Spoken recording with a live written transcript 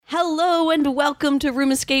Hello and welcome to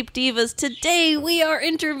Room Escape Divas. Today we are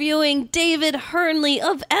interviewing David Hernley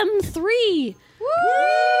of M3.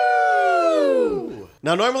 Woo!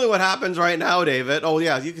 Now, normally what happens right now, David,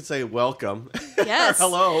 you could say welcome. Yes.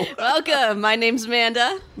 Hello. Welcome. My name's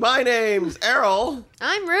Amanda. My name's Errol.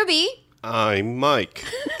 I'm Ruby. I'm Mike.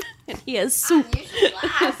 And he has soup.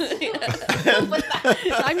 I'm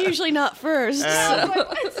I'm usually not first.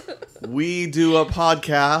 We do a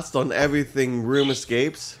podcast on everything room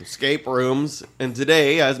escape rooms. And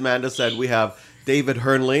today, as Amanda said, we have David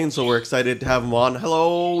Hernley, and so we're excited to have him on.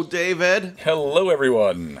 Hello, David. Hello,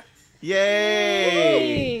 everyone.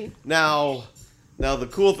 Yay! Yay. Now the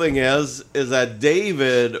cool thing is that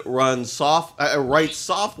David writes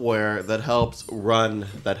software that helps run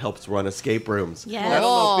escape rooms. Yeah. And I don't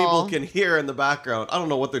know if people can hear in the background. I don't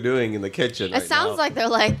know what they're doing in the kitchen. It sounds like they're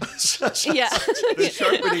like, Yeah. they're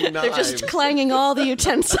sharpening knives. They're just clanging all the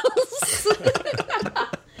utensils.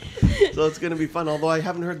 So it's going to be fun, although I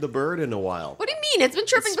haven't heard the bird in a while. what do you mean? It's been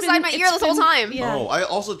chirping It's beside been- my it's ear this whole been- time. yeah. Oh, I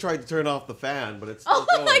also tried to turn off the fan, but it's still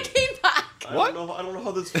Oh, going. I came back. I don't know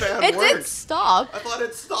how this fan It did works. stop. I thought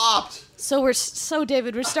it stopped. So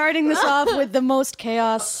David, we're starting this off with the most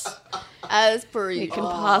chaos As per you you. can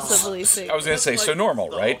possibly see. I was going to say, so normal,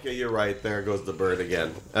 right? Okay, you're right. There goes the bird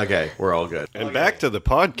again. Okay, we're all good. And back to the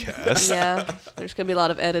podcast. Yeah, there's going to be a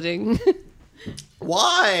lot of editing.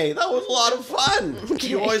 Why? That was a lot of fun.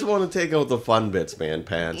 You always want to take out the fun bits, man,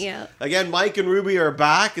 pants. Yeah. Again, Mike and Ruby are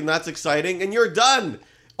back, and that's exciting. And you're done.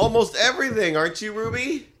 Almost everything, aren't you,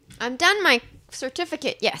 Ruby? I'm done my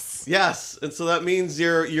certificate. Yes. Yes. And so that means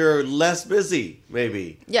you're less busy,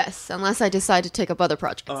 maybe. Yes, unless I decide to take up other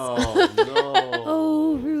projects. Oh, no.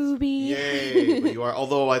 Oh, Ruby. Yay. But you are.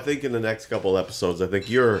 Although I think in the next couple episodes, I think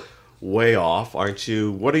you're way off, aren't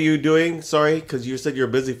you? What are you doing? Sorry, because you said you're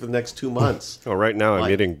busy for the next 2 months. Oh, right now I'm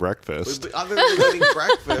Mike. eating breakfast. Other than eating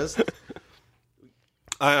breakfast.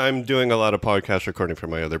 I'm doing a lot of podcast recording for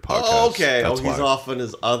my other podcast. Oh, okay. That's He's why. off on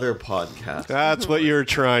his other podcast. That's what you were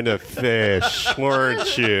trying to fish,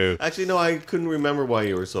 weren't you? Actually, no, I couldn't remember why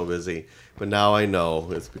you were so busy. But now I know.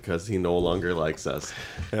 It's because he no longer likes us.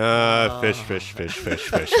 Fish.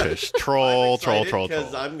 Troll.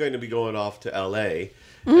 Because I'm going to be going off to L.A.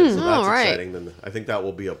 And so that's right. exciting. Then I think that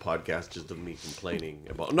will be a podcast just of me complaining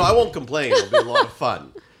about... No, I won't complain. It'll be a lot of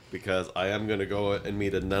fun. Because I am going to go and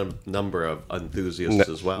meet a number of enthusiasts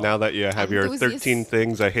as well. Now that you have your Enthusiast. 13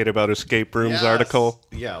 things I hate about escape rooms Yes. article.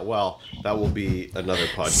 Yeah, well, that will be another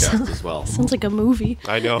podcast as well. Sounds like a movie.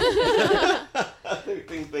 I know.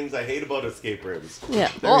 13 things I hate about escape rooms.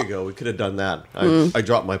 Yeah. There you go. We could have done that. I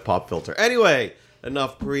dropped my pop filter. Anyway,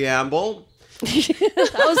 enough preamble. That's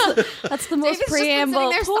the most David's just been preamble. sitting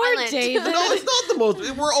there Poor silent. David. No, it's not the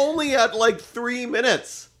most. We're only at like 3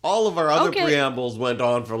 minutes. All of our other Okay. preambles went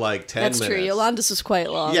on for like 10 That's minutes. true. Yolanda's was quite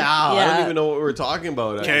long. Yeah, I don't even know what we were talking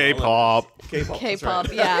about. K-pop. K-pop. that's K-pop,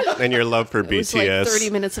 right. yeah. And your love for It was BTS. like 30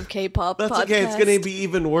 minutes of K-pop That's podcast. okay. It's going to be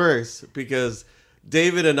even worse because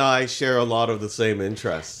David and I share a lot of the same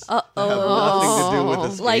interests. Have nothing to do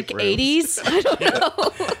with escape Like rooms. 80s? I don't know.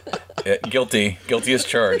 Guilty as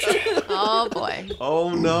charged. Oh, boy. Oh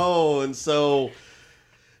no! And so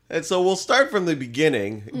we'll start from the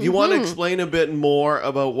beginning. Do you want to explain a bit more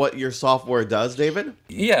about what your software does, David?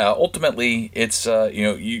 Yeah, ultimately, it's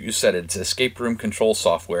you said it's escape room control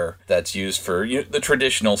software that's used for the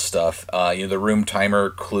traditional stuff, the room timer,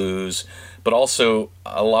 clues, but also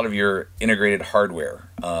a lot of your integrated hardware,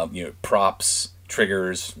 props,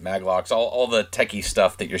 triggers, maglocks, all the techie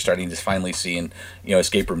stuff that you're starting to finally see in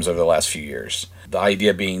escape rooms over the last few years. The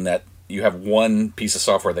idea being that you have one piece of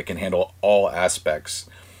software that can handle all aspects.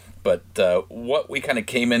 But what we kind of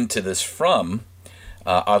came into this from,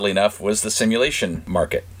 oddly enough, was the simulation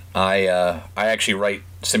market. I actually write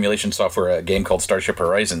simulation software, a game called Starship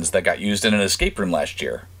Horizons, that got used in an escape room last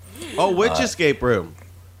year. Oh, which escape room?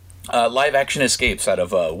 Live action escapes out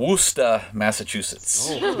of Worcester, Massachusetts.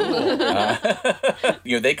 Oh,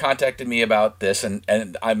 cool. They contacted me about this, and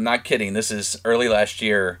I'm not kidding. This is early last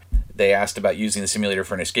year. They asked about using the simulator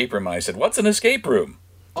for an escape room, and I said, "What's an escape room?"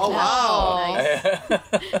 Oh, wow.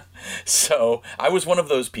 Nice. So I was one of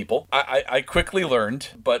those people. I quickly learned,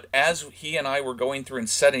 but as he and I were going through and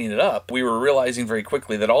setting it up, we were realizing very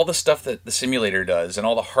quickly that all the stuff that the simulator does and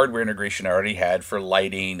all the hardware integration I already had for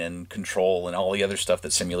lighting and control and all the other stuff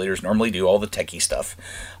that simulators normally do, all the techie stuff,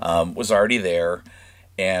 was already there.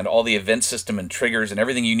 And all the event system and triggers and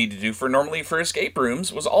everything you need to do for escape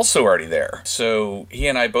rooms was also already there. So he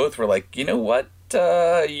and I both were like, you know what?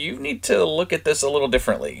 You need to look at this a little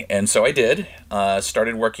differently. And so I did.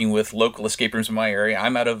 Started working with local escape rooms in my area.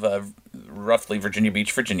 I'm out of roughly Virginia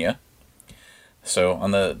Beach, Virginia. So on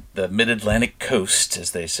the mid-Atlantic coast,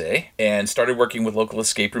 as they say, and started working with local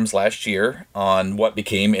escape rooms last year on what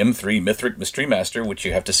became M3, Mithric Mystery Master, which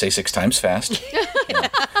you have to say 6 times fast.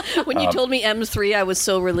 When you told me M3, I was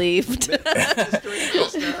so relieved.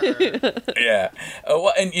 Yeah.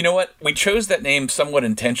 Well, and you know what? We chose that name somewhat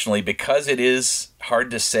intentionally because it is hard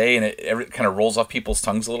to say and it kind of rolls off people's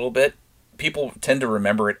tongues a little bit. People tend to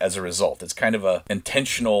remember it as a result. It's kind of a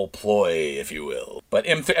intentional ploy, if you will. But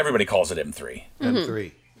M3, everybody calls it M3.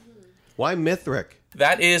 M3. Why Mithric?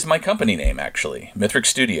 That is my company name, actually. Mithric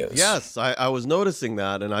Studios. Yes, I was noticing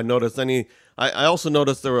that, and I noticed I also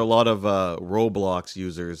noticed there were a lot of Roblox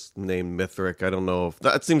users named Mithric. I don't know if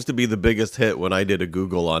that seems to be the biggest hit when I did a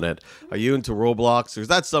Google on it. Are you into Roblox, or is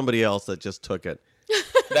that somebody else that just took it?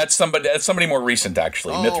 That's somebody more recent,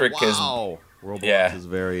 actually. Mithric is... Roblox is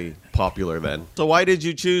very popular then. So why did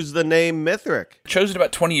you choose the name Mithric? Chose it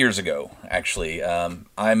about 20 years ago, actually.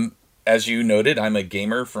 I'm, as you noted, I'm a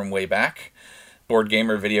gamer from way back. Board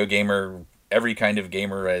gamer, video gamer, every kind of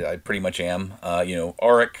gamer I pretty much am.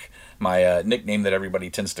 Auric, my nickname that everybody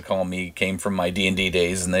tends to call me, came from my D&D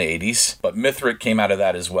days in the 80s. But Mithric came out of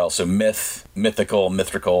that as well. So mythical,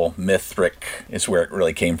 Mithric is where it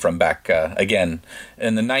really came from back, again.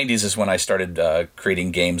 In the 90s is when I started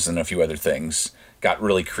creating games and a few other things. Got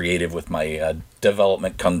really creative with my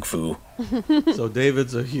development kung fu. So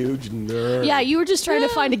David's a huge nerd. Yeah, you were just trying to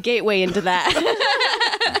find a gateway into that.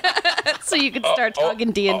 So you could start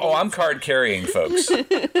talking D&D. Oh, I'm card carrying, folks. He's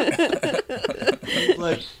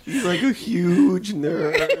like a huge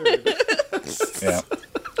nerd. Yeah.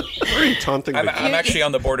 Very taunting. I'm actually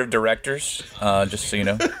on the board of directors, just so you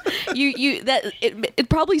know. It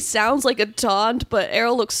probably sounds like a taunt, but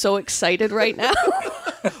Errol looks so excited right now.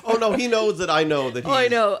 Oh no, he knows that I know that. I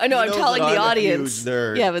know. I'm telling the audience. A huge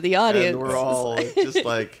nerd. Yeah, but the audience. And we're all just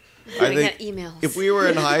like. I think emails. if we were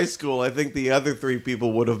in high school, I think the other 3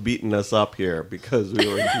 people would have beaten us up here because we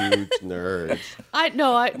were huge nerds.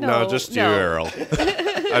 No, just you, Errol.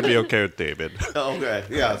 I'd be okay with David. Okay,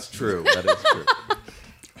 yeah, it's true. That is true.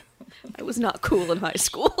 I was not cool in high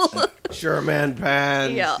school. Sherman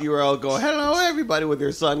pants. Yeah. You were all going, hello, everybody, with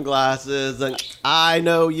your sunglasses, and I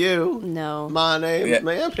know you. No. My name's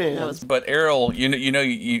Man Pants. But Errol,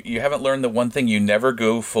 you haven't learned the one thing: you never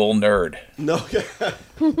go full nerd. No.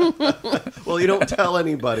 Well, you don't tell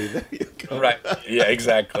anybody. There you go. Right. Yeah.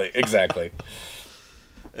 Exactly.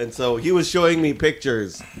 And so he was showing me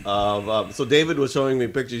pictures of. So David was showing me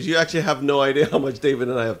pictures. You actually have no idea how much David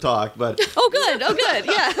and I have talked, but Oh, good.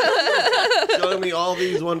 Yeah. showing me all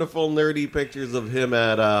these wonderful nerdy pictures of him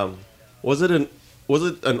at. Was it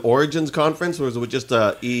an Origins conference, or was it just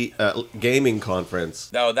a gaming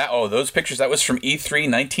conference? No, those pictures, that was from E3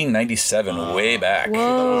 1997, way back. That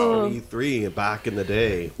was from E3 back in the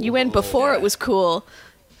day. You went before it was cool.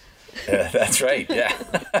 That's right. Yeah.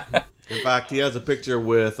 In fact, he has a picture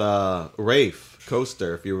with Rafe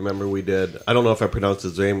Coaster. If you remember, we did. I don't know if I pronounced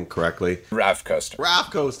his name correctly. Raph Coaster.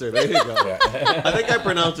 Raph Coaster. There you go. I think I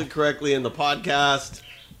pronounced it correctly in the podcast,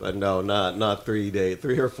 but no, not 3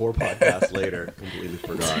 or 4 podcasts later. Completely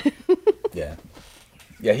forgot. Yeah.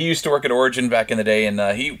 Yeah, he used to work at Origin back in the day, and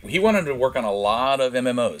he wanted to work on a lot of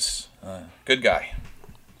MMOs. Good guy.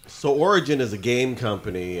 So Origin is a game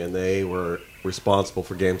company, and they were responsible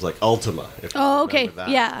for games like Ultima. If you okay. remember that.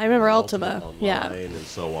 Yeah, I remember Ultima. Online Yeah. and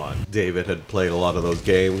so on. David had played a lot of those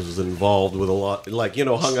games, was involved with a lot,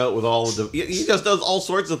 hung out with all of the. He just does all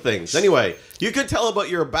sorts of things. Anyway, you could tell about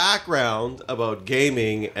your background about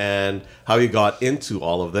gaming and how you got into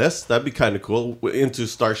all of this. That'd be kind of cool. Into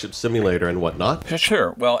Starship Simulator and whatnot.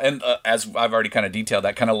 Sure. Well, and as I've already kind of detailed,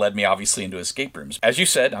 that kind of led me obviously into escape rooms. As you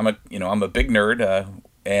said, I'm a big nerd.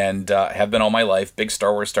 And have been all my life. Big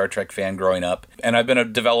Star Wars, Star Trek fan growing up, and I've been a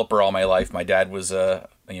developer all my life. My dad was a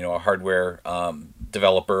hardware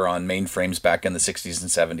developer on mainframes back in the 60s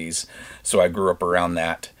and 70s, so I grew up around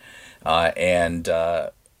that. And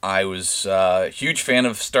I was a huge fan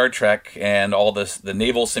of Star Trek and all the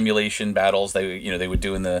naval simulation battles they would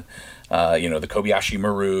do in the the Kobayashi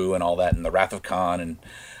Maru and all that, and the Wrath of Khan, and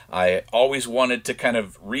I always wanted to kind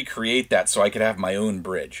of recreate that so I could have my own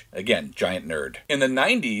bridge. Again, giant nerd. In the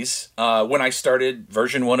 90s, when I started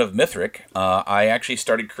version 1 of Mithric, I actually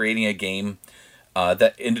started creating a game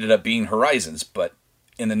that ended up being Horizons. But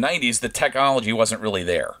in the 90s, the technology wasn't really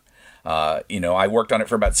there. I worked on it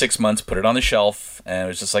for about 6 months, put it on the shelf, and it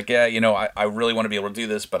was just like, I really want to be able to do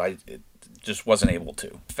this, but it just wasn't able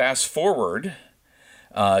to. Fast forward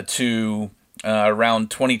to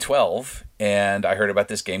around 2012, and I heard about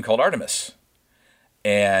this game called Artemis.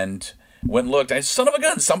 And went and looked, son of a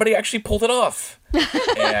gun, somebody actually pulled it off.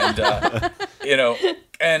 And,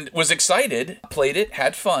 and was excited, played it,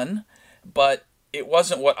 had fun, but it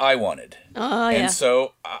wasn't what I wanted. Oh, And yeah.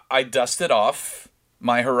 so I dusted off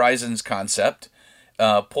my Horizons concept,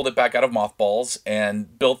 pulled it back out of mothballs,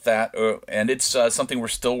 and built that. And it's something we're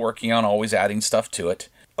still working on, always adding stuff to it.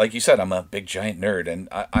 Like you said, I'm a big giant nerd, and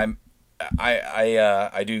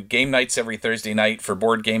I do game nights every Thursday night for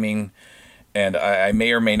board gaming, and I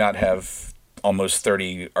may or may not have almost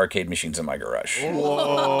 30 arcade machines in my garage.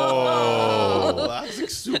 Whoa,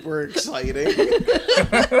 that's super exciting.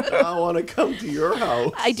 I want to come to your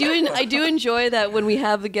house. I do enjoy that when we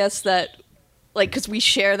have the guests that, like, because we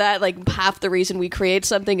share that, like, half the reason we create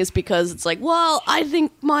something is because it's like, well, I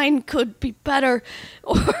think mine could be better,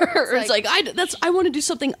 or it's like I want to do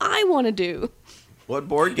something I want to do. What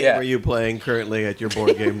board game Yeah. are you playing currently at your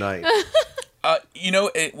board game night?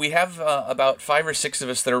 We have about 5 or 6 of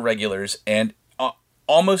us that are regulars, and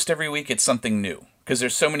almost every week it's something new because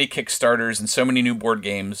there's so many Kickstarters and so many new board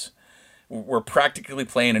games. We're practically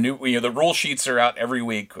playing a new. The rule sheets are out every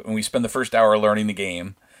week, and we spend the first hour learning the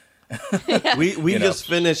game. We just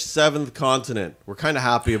finished Seventh Continent. We're kind of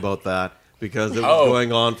happy about that because it was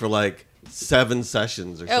going on for like 7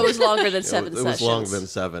 sessions or something. It was longer than 7 It sessions. was longer than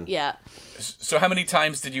 7. Yeah. So how many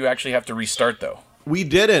times did you actually have to restart, though? We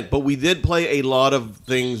didn't, but we did play a lot of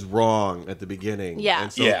things wrong at the beginning. Yeah.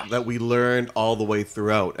 And so Yeah. that we learned all the way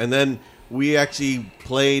throughout. And then we actually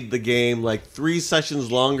played the game like 3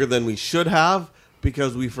 sessions longer than we should have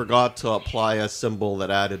because we forgot to apply a symbol that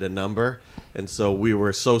added a number. And so we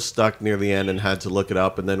were so stuck near the end and had to look it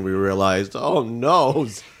up. And then we realized, oh no,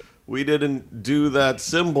 we didn't do that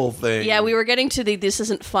symbol thing. Yeah, we were getting to the "this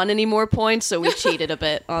isn't fun anymore" point, so we cheated a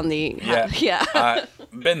bit on the yeah.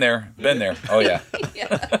 Been there. Oh yeah.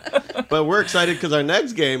 But we're excited because our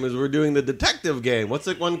next game is we're doing the detective game. What's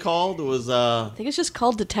that one called? It was I think it's just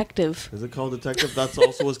called Detective. Is it called Detective? That's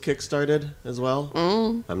also was kickstarted as well?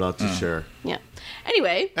 I'm not too sure. Yeah.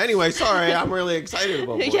 Anyway, Sorry, I'm really excited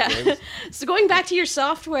about board yeah. games. So going back to your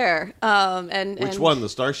software, and Which one? The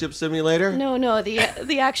Starship Simulator? No,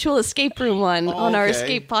 the actual escape room one on our okay.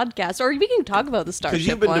 escape podcast, or we can talk about the Starship Because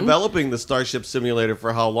you've been one. developing the Starship Simulator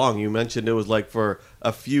for how long? You mentioned it was like for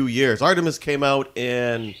a few years. Artemis came out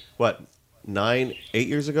in, what, 8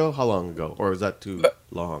 years ago? How long ago? Or was that too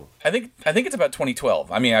long? I think it's about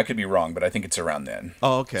 2012. I mean, I could be wrong, but I think it's around then.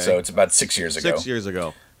 Oh, okay. So it's about 6 years ago. 6 years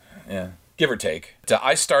ago. Yeah, give or take.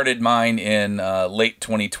 I started mine in late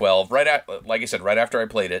 2012. Like I said, right after I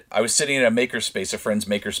played it, I was sitting in a makerspace, a friend's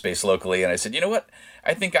makerspace locally, and I said, you know what?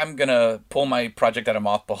 I think I'm gonna pull my project out of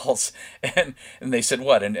mothballs. And they said,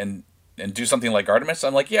 what? And do something like Artemis?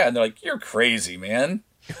 I'm like, yeah. And they're like, you're crazy, man.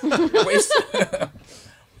 You're wasting.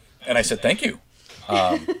 And I said, thank you.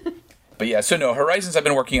 But yeah, so no, Horizons I've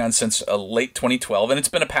been working on since late 2012, and it's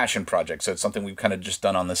been a passion project, so it's something we've kind of just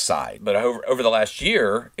done on the side. But over the last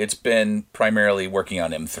year, it's been primarily working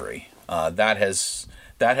on M3. That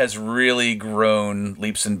has really grown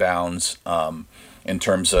leaps and bounds in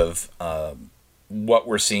terms of what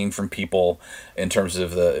we're seeing from people, in terms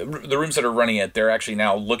of the rooms that are running it. They're actually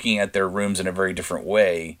now looking at their rooms in a very different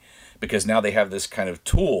way, because now they have this kind of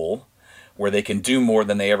tool where they can do more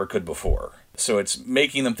than they ever could before. So it's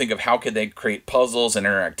making them think of how could they create puzzles and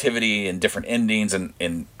interactivity and different endings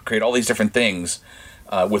and create all these different things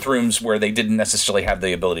with rooms where they didn't necessarily have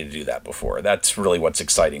the ability to do that before. That's really what's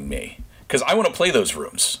exciting me, because I want to play those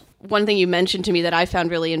rooms. One thing you mentioned to me that I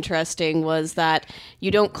found really interesting was that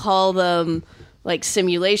you don't call them like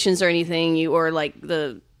simulations or anything, you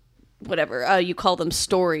call them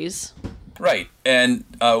stories. Right, and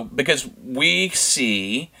because we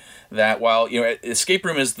see that while escape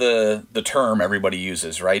room is the term everybody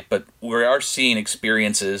uses, right? But we are seeing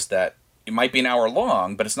experiences that it might be an hour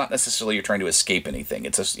long, but it's not necessarily you're trying to escape anything.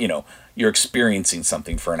 It's you're experiencing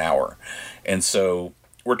something for an hour, and so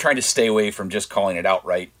we're trying to stay away from just calling it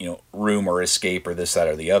outright, room or escape or this, that,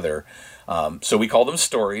 or the other. So we call them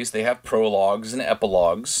stories. They have prologues and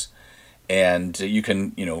epilogues, and you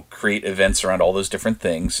can create events around all those different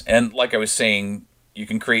things. And like I was saying, you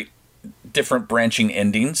can create different branching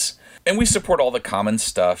endings. And we support all the common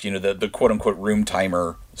stuff, the quote-unquote room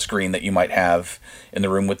timer screen that you might have in the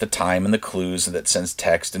room with the time and the clues that sends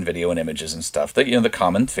text and video and images and stuff, the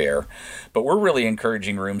common fare. But we're really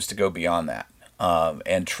encouraging rooms to go beyond that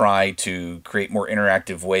and try to create more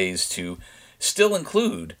interactive ways to still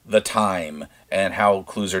include the time and how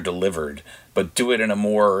clues are delivered, but do it in a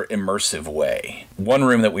more immersive way. One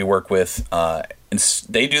room that we work with,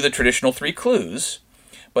 they do the traditional 3 clues,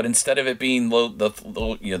 but instead of it being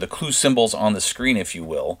the clue symbols on the screen, if you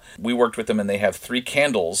will, we worked with them and they have 3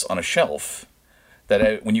 candles on a shelf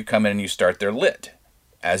that when you come in and you start, they're lit.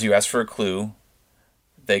 As you ask for a clue,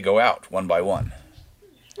 they go out one by one.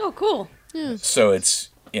 Oh, cool. So it's,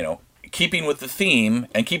 keeping with the theme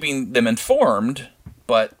and keeping them informed,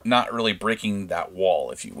 but not really breaking that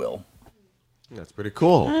wall, if you will. That's pretty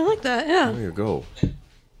cool. I like that. Yeah. There you go.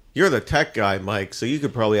 You're the tech guy, Mike, so you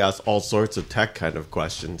could probably ask all sorts of tech kind of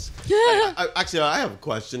questions. Yeah. Actually, I have a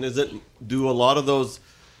question. Do a lot of those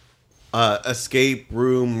escape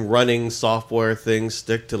room running software things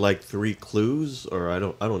stick to like 3 clues, or I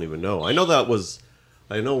don't even know. I know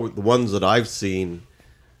the ones that I've seen.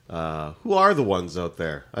 Who are the ones out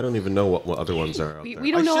there? I don't even know what other ones are out there.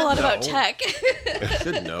 We don't know a lot about tech. I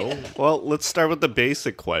should know. Well, let's start with the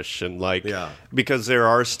basic question. Because there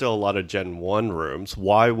are still a lot of Gen 1 rooms,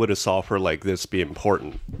 why would a software like this be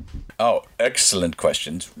important? Oh, excellent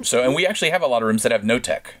questions. So, and we actually have a lot of rooms that have no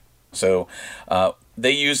tech. So,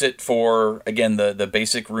 they use it for, again, the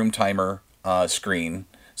basic room timer screen,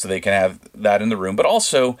 so they can have that in the room. But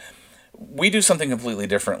also, we do something completely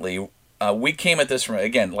differently. We came at this from,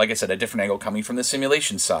 again, like I said, a different angle coming from the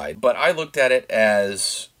simulation side. But I looked at it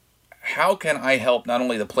as, how can I help not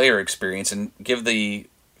only the player experience and give the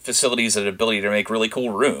facilities an ability to make really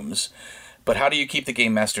cool rooms, but how do you keep the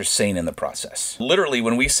game master sane in the process? Literally,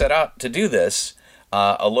 when we set out to do this,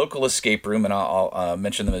 a local escape room, and I'll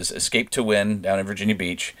mention them as Escape to Win down in Virginia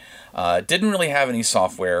Beach, didn't really have any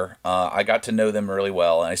software. I got to know them really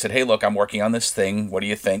well, and I said, hey, look, I'm working on this thing. What do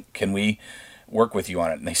you think? Can we work with you on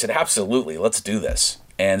it? And they said, absolutely, let's do this.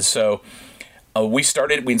 And so we installed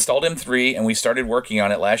M3, and we started working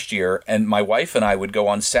on it last year. And my wife and I would go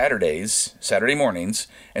on Saturday mornings,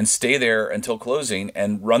 and stay there until closing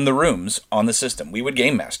and run the rooms on the system. We would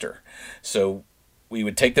game master. So we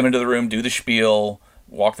would take them into the room, do the spiel,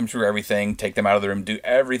 walk them through everything, take them out of the room, do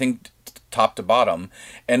everything top to bottom.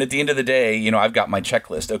 And at the end of the day, I've got my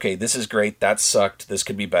checklist. Okay, this is great. That sucked. This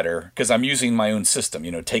could be better. Because I'm using my own system,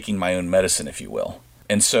 taking my own medicine, if you will.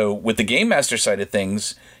 And so with the Game Master side of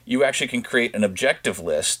things, you actually can create an objective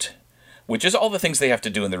list, which is all the things they have to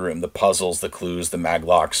do in the room, the puzzles, the clues, the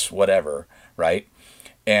maglocks, whatever, right?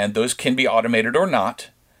 And those can be automated or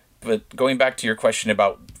not. But going back to your question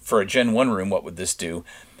about, for a Gen 1 room, what would this do?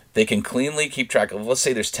 They can cleanly keep track of, let's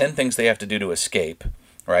say there's 10 things they have to do to escape,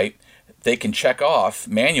 right? They can check off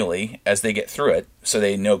manually as they get through it, so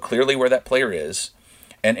they know clearly where that player is.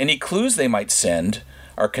 And any clues they might send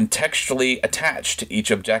are contextually attached to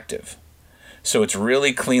each objective. So it's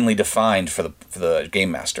really cleanly defined for the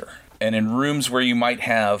Game Master. And in rooms where you might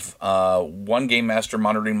have one Game Master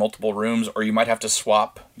monitoring multiple rooms, or you might have to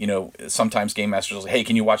swap, sometimes Game Masters will say, hey,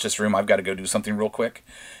 can you watch this room? I've got to go do something real quick.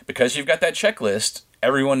 Because you've got that checklist,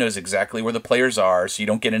 everyone knows exactly where the players are, so you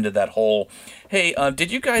don't get into that whole, hey,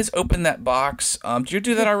 did you guys open that box? Did you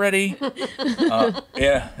do that already?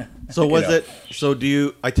 Yeah. So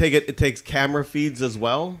I take it takes camera feeds as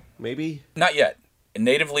well, maybe? Not yet.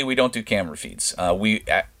 Natively, we don't do camera feeds. We're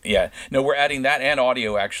adding that and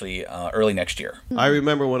audio actually early next year. I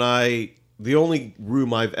remember the only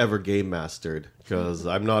room I've ever game mastered, because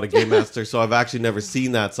I'm not a game master, so I've actually never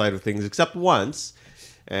seen that side of things except once.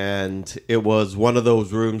 And it was one of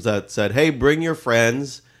those rooms that said, hey, bring your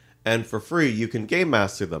friends, and for free you can game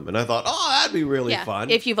master them. And I thought, oh, that'd be really fun.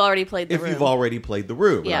 If you've already played the room. If you've already played the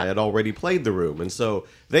room. Yeah. And I had already played the room. And so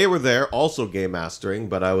they were there also game mastering,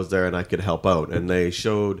 but I was there and I could help out. And they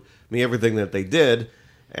showed me everything that they did.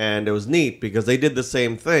 And it was neat because they did the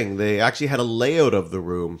same thing. They actually had a layout of the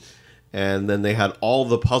room. And then they had all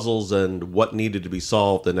the puzzles and what needed to be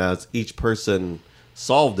solved. And as each person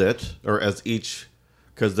solved it, or as each...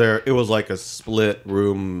 because it was like a split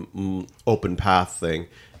room open path thing,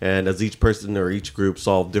 and as each person or each group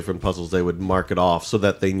solved different puzzles, they would mark it off so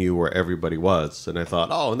that they knew where everybody was. And I thought,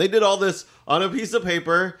 oh, and they did all this on a piece of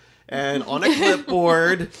paper and on a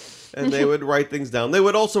clipboard, and they would write things down. They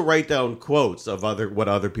would also write down quotes of what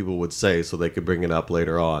other people would say so they could bring it up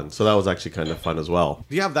later on. So that was actually kind of fun as well.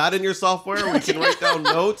 Do you have that in your software where you can write down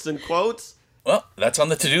notes and quotes? Well, that's on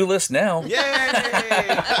the to-do list now. Yay!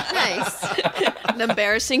 Nice. An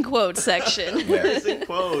embarrassing quote section. Embarrassing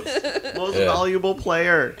quotes. Most valuable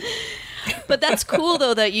player. But that's cool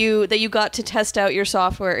though that you got to test out your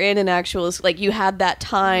software in an actual, like, you had that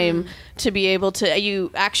time to be able to,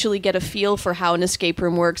 you actually get a feel for how an escape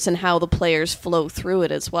room works and how the players flow through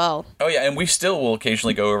it as well. Oh yeah, and we still will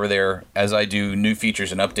occasionally go over there as I do new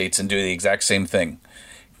features and updates and do the exact same thing.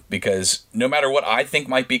 because no matter what I think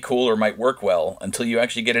might be cool or might work well, until you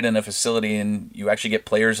actually get it in a facility and you actually get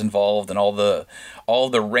players involved and all the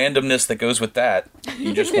randomness that goes with that,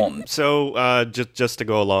 you just won't. So just to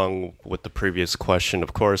go along with the previous question,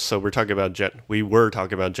 of course, so we were talking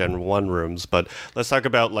about Gen 1 rooms, but let's talk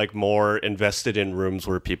about like more invested in rooms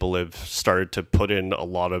where people have started to put in a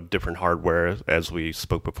lot of different hardware, as we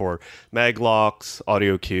spoke before, mag locks,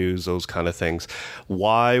 audio cues, those kind of things.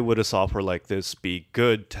 Why would a software like this be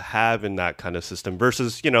good to have in that kind of system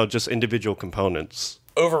versus, just individual components?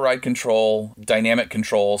 Override control, dynamic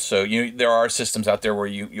control. So there are systems out there where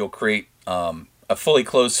you'll create a fully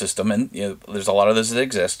closed system, and there's a lot of those that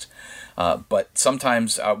exist. But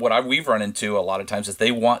sometimes what we've run into a lot of times is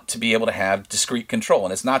they want to be able to have discrete control,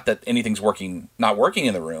 and it's not that anything's not working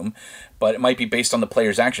in the room, but it might be based on the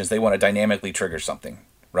player's actions. They want to dynamically trigger something,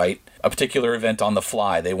 right? A particular event on the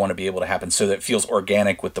fly they want to be able to happen so that it feels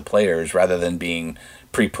organic with the players rather than being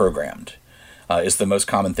pre-programmed. Is the most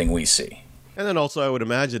common thing we see. And then also, I would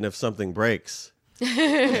imagine if something breaks,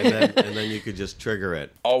 and then you could just trigger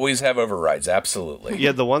it. Always have overrides, absolutely.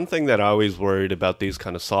 Yeah, the one thing that I always worried about these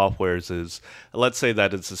kind of softwares is, let's say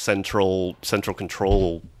that it's a central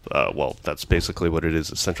control. Well, that's basically what it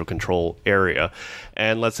is, a central control area.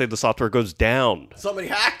 And let's say the software goes down. Somebody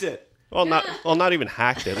hacked it. Well, not even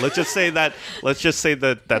hacked it. Let's just say that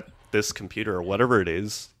this computer or whatever it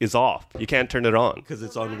is off. You can't turn it on because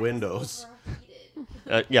it's on Windows.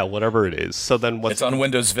 Yeah, whatever it is. So then it's on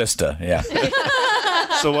Windows Vista. Yeah.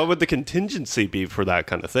 So what would the contingency be for that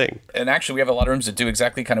kind of thing? And actually, we have a lot of rooms that do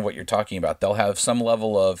exactly kind of what you're talking about. They'll have some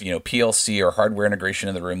level of PLC or hardware integration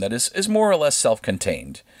in the room that is more or less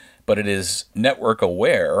self-contained, but it is network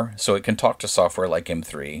aware, so it can talk to software like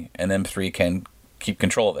M3, and M3 can keep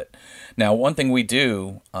control of it. Now, one thing we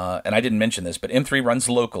do, and I didn't mention this, but M3 runs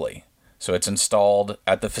locally. So it's installed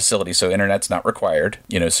at the facility, so internet's not required.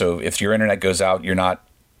 So if your internet goes out, you're not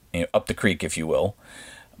up the creek, if you will.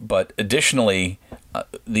 But additionally,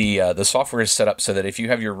 the software is set up so that if you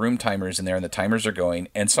have your room timers in there and the timers are going,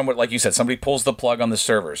 and somewhat, like you said, somebody pulls the plug on the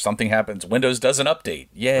server, something happens, Windows doesn't update.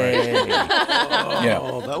 Yay!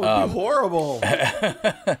 That would be horrible.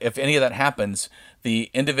 If any of that happens,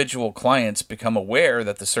 the individual clients become aware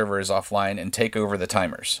that the server is offline and take over the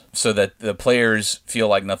timers so that the players feel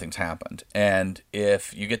like nothing's happened. And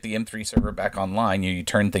if you get the M3 server back online, you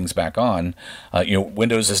turn things back on,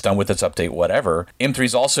 Windows is done with its update, whatever.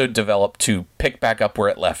 M3's also developed to pick back up where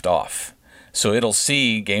it left off. So it'll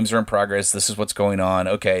see games are in progress, this is what's going on,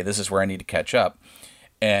 okay, this is where I need to catch up,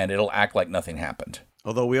 and it'll act like nothing happened.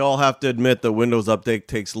 Although we all have to admit that Windows Update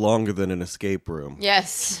takes longer than an escape room.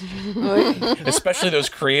 Yes. Especially those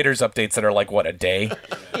creators updates that are like, what, a day?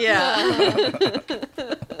 Yeah.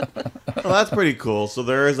 Well, that's pretty cool. So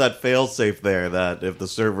there is that fail-safe there that if the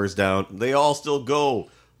server's down, they all still go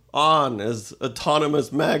on as autonomous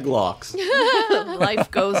maglocks. Life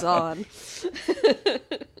goes on.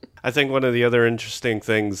 I think one of the other interesting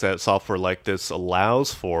things that software like this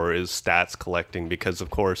allows for is stats collecting, because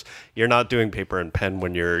of course you're not doing paper and pen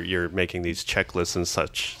when you're making these checklists and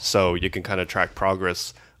such. So you can kind of track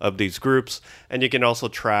progress of these groups, and you can also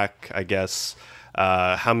track, I guess,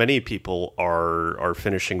 how many people are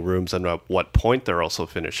finishing rooms and at what point they're also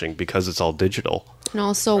finishing, because it's all digital. And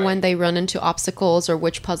also when they run into obstacles or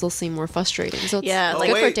which puzzles seem more frustrating. So it's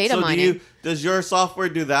good for data mining. Does your software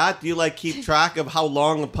do that? Do you keep track of how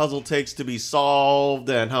long a puzzle takes to be solved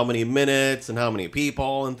and how many minutes and how many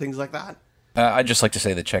people and things like that? I'd just like to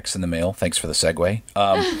say the check's in the mail. Thanks for the segue.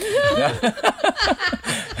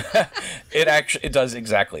 It does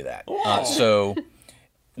exactly that. So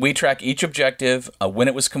we track each objective, when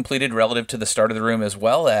it was completed relative to the start of the room, as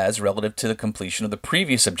well as relative to the completion of the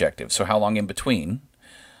previous objective. So how long in between.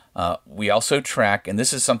 We also track, and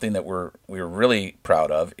this is something that we're really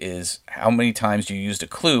proud of, is how many times you used a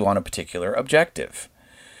clue on a particular objective.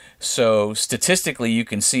 So statistically, you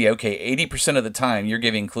can see, okay, 80% of the time you're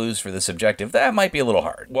giving clues for this objective. That might be a little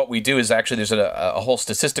hard. What we do is actually there's a whole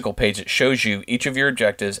statistical page that shows you each of your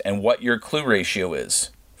objectives and what your clue ratio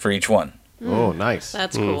is for each one. Oh, nice.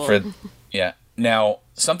 That's cool. Yeah. Now,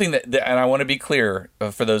 something that, and I want to be clear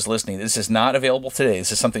for those listening, this is not available today.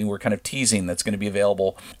 This is something we're kind of teasing that's going to be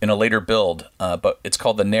available in a later build, but it's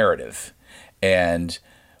called the narrative. And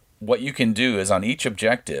what you can do is on each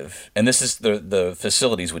objective, and this is the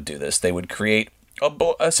facilities would do this, they would create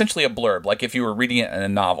essentially a blurb, like if you were reading it in a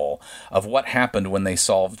novel, of what happened when they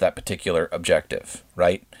solved that particular objective,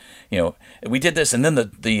 right? We did this, and then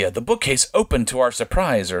the bookcase opened to our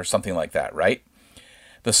surprise, or something like that, right?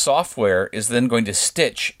 The software is then going to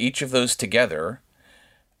stitch each of those together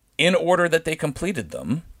in order that they completed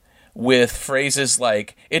them, with phrases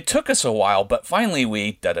like, "It took us a while, but finally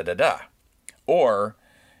we da-da-da-da." Or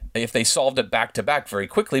if they solved it back-to-back very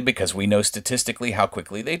quickly because we know statistically how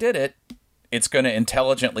quickly they did it, it's going to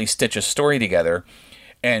intelligently stitch a story together.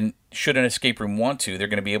 And should an escape room want to, they're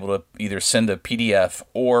going to be able to either send a PDF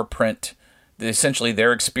or print essentially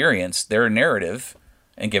their experience, their narrative,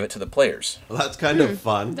 and give it to the players. Well, that's kind of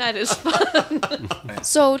fun. That is fun.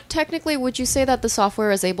 So technically, would you say that the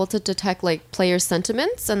software is able to detect like player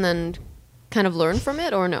sentiments and then kind of learn from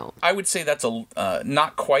it, or no? I would say that's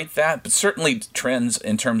not quite that, but certainly trends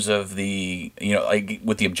in terms of the, like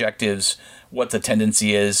with the objectives, what the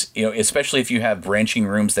tendency is, especially if you have branching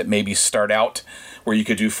rooms that maybe start out where you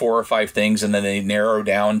could do 4 or 5 things and then they narrow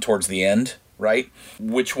down towards the end, right?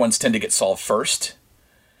 Which ones tend to get solved first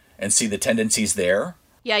and see the tendencies there.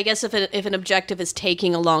 Yeah, I guess if an objective is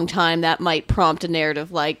taking a long time, that might prompt a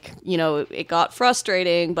narrative like, it got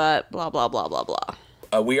frustrating, but blah, blah, blah, blah, blah.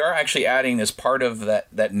 We are actually adding, as part of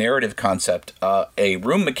that narrative concept, a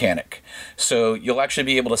room mechanic. So you'll actually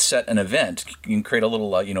be able to set an event. You can create a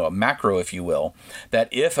little, a macro, if you will, that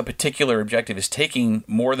if a particular objective is taking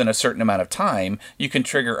more than a certain amount of time, you can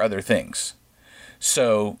trigger other things.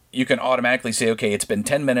 So you can automatically say, okay, it's been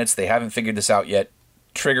 10 minutes, they haven't figured this out yet,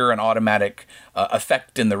 trigger an automatic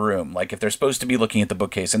effect in the room. Like if they're supposed to be looking at the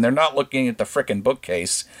bookcase and they're not looking at the frickin'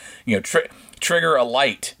 bookcase, trigger a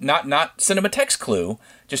light, not send them a text clue,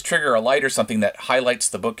 just trigger a light or something that highlights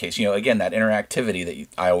the bookcase. Again, that interactivity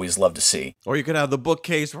that I always love to see. Or you could have the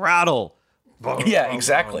bookcase rattle. Yeah,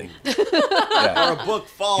 exactly. Or a book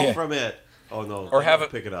fall from it. Oh no! Or have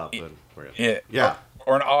it pick it up. And yeah.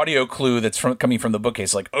 Or an audio clue that's coming from the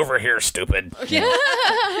bookcase, like "Over here, stupid." Yeah.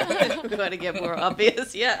 We're going to get more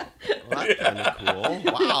obvious. Yeah. Well, that's kind of cool.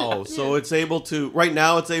 Wow. So it's able to right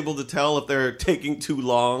now. It's able to tell if they're taking too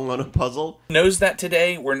long on a puzzle. Knows that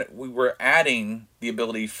today. We're adding the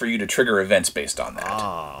ability for you to trigger events based on that.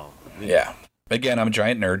 Oh. Yeah. Again, I'm a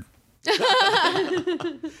giant nerd.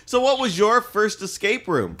 So what was your first escape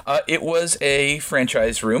room? It was a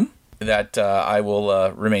franchise room that I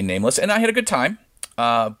will remain nameless, and I had a good time.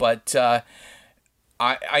 But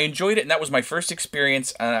I enjoyed it, and that was my first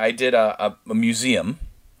experience. And I did a museum.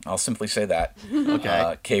 I'll simply say that.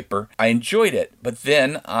 Okay. Caper. I enjoyed it, but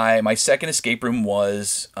then my second escape room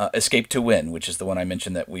was Escape to Win, which is the one I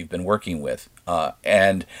mentioned that we've been working with.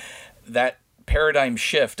 And that paradigm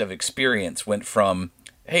shift of experience went from,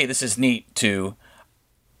 hey, this is neat, to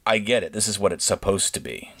I get it. This is what it's supposed to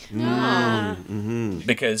be. Mm-hmm.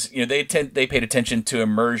 Because they paid attention to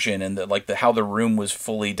immersion and how the room was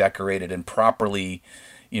fully decorated and properly,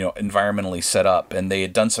 environmentally set up, and they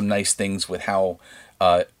had done some nice things with how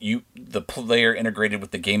the player integrated with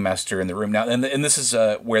the game master in the room. Now, and this is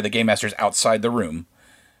where the game master is outside the room,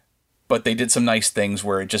 but they did some nice things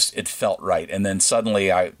where it felt right, and then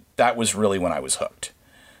suddenly that was really when I was hooked.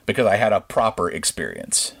 Because I had a proper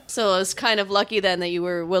experience. So it was kind of lucky then that you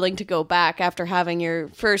were willing to go back after having your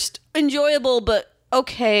first enjoyable but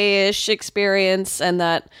okay-ish experience, and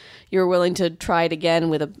that you were willing to try it again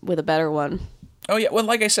with a better one. Oh yeah, well,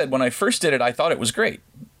 like I said, when I first did it, I thought it was great,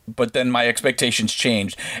 but then my expectations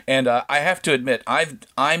changed, and I have to admit,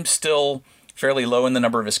 I'm still fairly low in the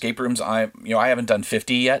number of escape rooms. I haven't done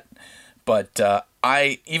 50 yet, but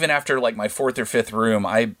I even after like my 4th or 5th room,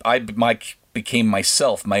 I became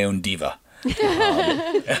myself my own diva.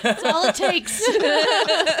 That's all it takes.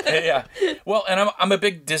 Yeah. Well, and I'm a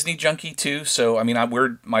big Disney junkie too. So I mean,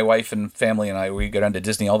 my wife and family and we go down to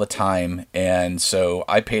Disney all the time, and so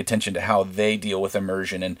I pay attention to how they deal with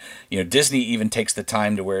immersion. And Disney even takes the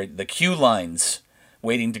time to where the queue lines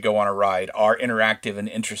waiting to go on a ride are interactive and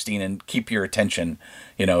interesting and keep your attention.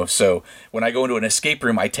 So when I go into an escape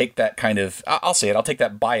room, I take that kind of I'll take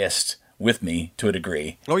that bias with me to a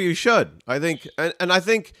degree. Oh, you should. I think, and I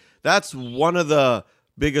think that's one of the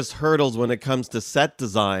biggest hurdles when it comes to set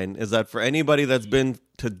design, is that for anybody that's been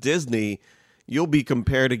to Disney, you'll be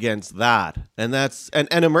compared against that. And that's, and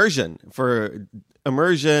immersion. For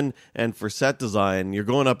immersion and for set design, you're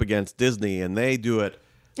going up against Disney, and they do it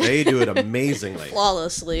amazingly.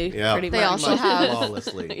 Flawlessly. Yeah. Pretty They much. also have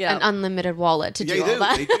flawlessly. an unlimited wallet to do all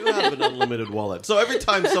that. They do have an unlimited wallet. So every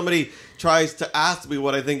time somebody tries to ask me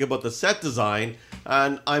what I think about the set design,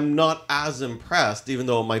 and I'm not as impressed, even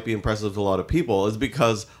though it might be impressive to a lot of people, is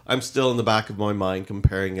because I'm still in the back of my mind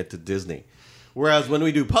comparing it to Disney. Whereas when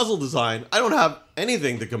we do puzzle design, I don't have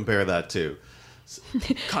anything to compare that to.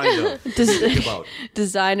 Kind of. Think about.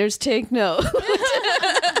 Designers take note.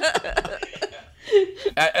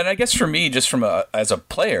 And I guess for me, just as a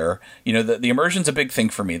player, the immersion's a big thing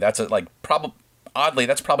for me. That's oddly,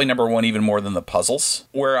 that's probably number one, even more than the puzzles.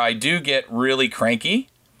 Where I do get really cranky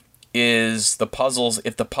is the puzzles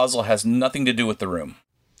if the puzzle has nothing to do with the room.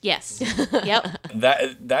 Yes. Yep.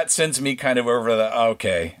 That sends me kind of over the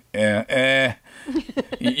okay.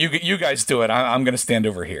 You guys do it. I'm going to stand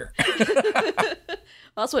over here.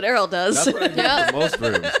 Well, that's what Errol does. That's what I do for most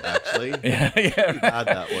rooms, actually. Yeah. Bad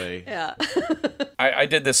that way. Yeah. I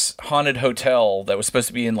did this haunted hotel that was supposed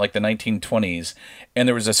to be in like the 1920s, and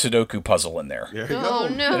there was a Sudoku puzzle in there. There you Oh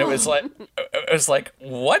go. no. And it was like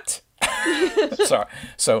what? Sorry.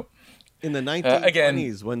 So In the 1920s, again-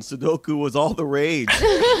 when Sudoku was all the rage.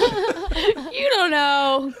 You don't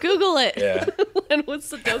know. Google it. yeah, When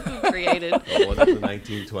was Sudoku created? Well, was it the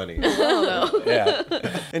 1920s? I don't know.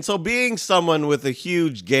 yeah. And so, being someone with a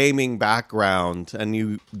huge gaming background, and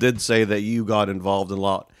you did say that you got involved a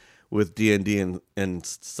lot with D&D and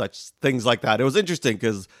such things like that, it was interesting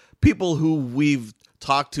because people who we've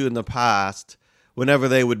talked to in the past, whenever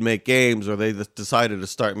they would make games or they decided to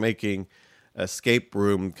start making escape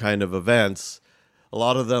room kind of events, a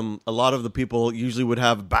lot of the people usually would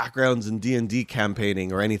have backgrounds in D&D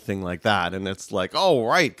campaigning or anything like that. And it's like, oh,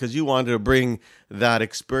 right, because you wanted to bring that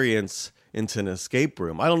experience into an escape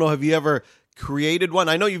room. I don't know, have you ever created one?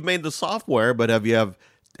 I know you've made the software, but have you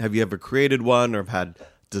ever created one or have had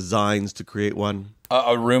designs to create one?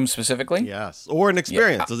 A room specifically? Yes. Or an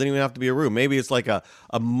experience. Yeah. Doesn't even have to be a room. Maybe it's like a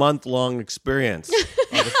month-long experience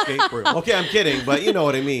of escape room. Okay, I'm kidding, but you know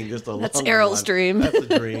what I mean. Just a That's long Errol's one. dream. That's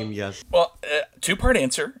a dream, yes. Well, two-part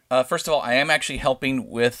answer. First of all, I am actually helping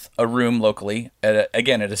with a room locally at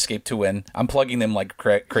Escape to Win. I'm plugging them like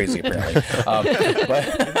crazy, apparently.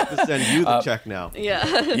 To send you the check now.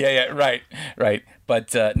 Yeah. Yeah, right.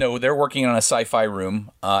 But no, they're working on a sci-fi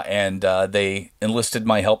room, and they enlisted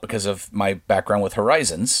my help because of my background with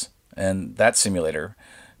Horizons and that simulator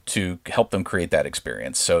to help them create that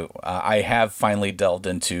experience. So I have finally delved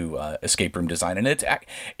into escape room design, and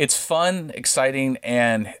it's fun, exciting,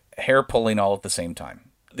 and hair-pulling all at the same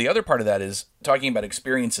time. The other part of that is talking about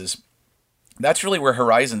experiences. That's really where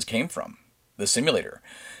Horizons came from, the simulator,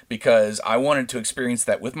 because I wanted to experience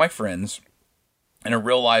that with my friends in a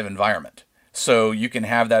real live environment. So you can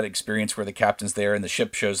have that experience where the captain's there and the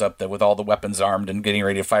ship shows up with all the weapons armed and getting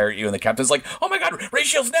ready to fire at you, and the captain's like, "Oh my God, ray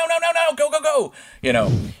shields! No, go!" You know,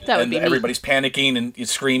 That would and be neat. everybody's panicking and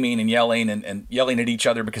screaming and yelling yelling at each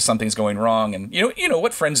other because something's going wrong, and you know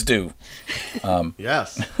what friends do.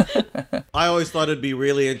 Yes. I always thought it'd be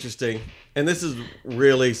really interesting. And this is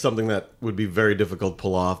really something that would be very difficult to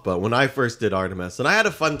pull off. But when I first did Artemis, and I had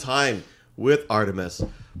a fun time with Artemis,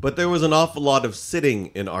 but there was an awful lot of sitting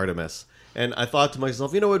in Artemis. And I thought to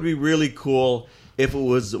myself, you know, it would be really cool if it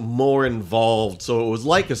was more involved. So it was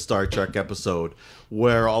like a Star Trek episode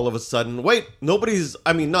where all of a sudden, wait, not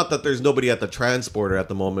that there's nobody at the transporter at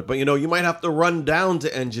the moment, but you know, you might have to run down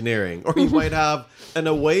to engineering, or you might have an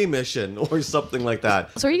away mission or something like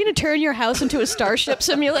that. So are you going to turn your house into a starship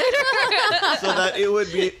simulator? So that it would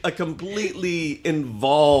be a completely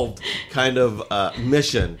involved kind of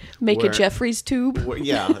mission. Make a where- Jeffries tube?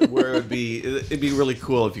 where it'd be really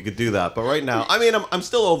cool if you could do that. But right now, I mean, I'm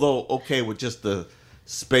still although okay with just the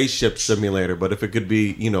spaceship simulator, but if it could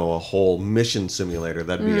be, you know, a whole mission simulator,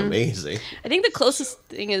 that'd be amazing. I think the closest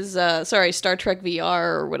thing is, Star Trek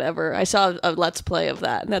VR or whatever. I saw a Let's Play of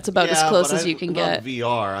that, and that's about as close as you can not get.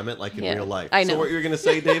 VR. I meant like in Yeah, real life. I So know. what you were gonna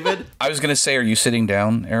say, David? I was going to say, are you sitting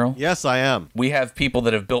down, Errol? Yes, I am. We have people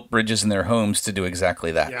that have built bridges in their homes to do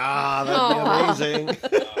exactly that. Ah, that'd be amazing.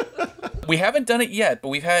 We haven't done it yet, but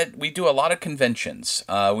we do a lot of conventions.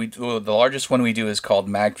 The largest one we do is called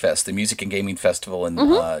MagFest, the Music and Gaming Festival in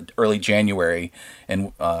early January,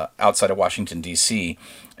 and outside of Washington D.C.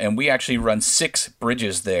 And we actually run 6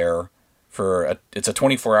 bridges there it's a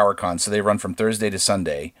 24-hour con, so they run from Thursday to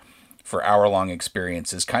Sunday for hour-long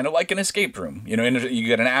experiences, kind of like an escape room. You know, you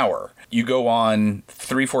get an hour. You go on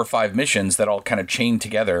 3, 4, 5 missions that all kind of chain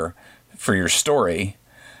together for your story.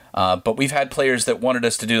 But we've had players that wanted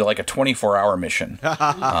us to do like a 24-hour mission,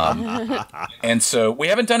 and so we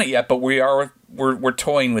haven't done it yet. But we're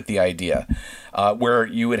toying with the idea where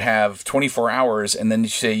you would have 24 hours, and then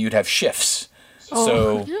you'd have shifts.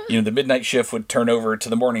 So the midnight shift would turn over to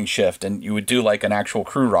the morning shift, and you would do like an actual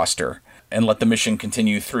crew roster and let the mission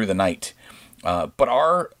continue through the night. But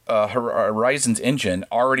our Horizons engine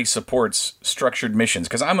already supports structured missions,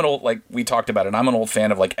 because I'm like we talked about it, I'm an old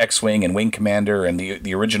fan of like X-Wing and Wing Commander and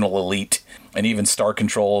the original Elite and even Star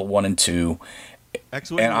Control 1 and 2.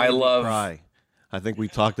 X-Wing And I made me love- cry. I think we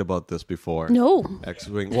talked about this before. No.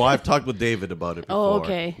 X-Wing. Well, I've talked with David about it before. Oh,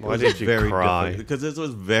 okay. It Why was did you cry? Because this was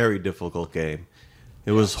a very difficult game.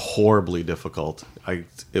 It was horribly difficult.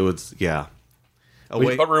 It was.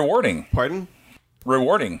 But rewarding. Pardon?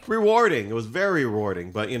 Rewarding. Rewarding. It was very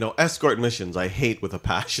rewarding. But, escort missions I hate with a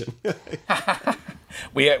passion.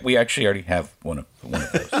 We actually already have one of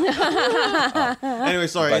those. Anyway,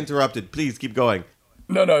 sorry, I interrupted. Please keep going.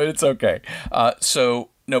 No, it's okay.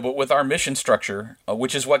 But with our mission structure,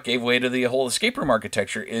 which is what gave way to the whole escape room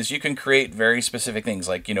architecture, is you can create very specific things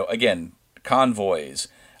like, again, convoys,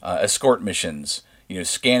 escort missions,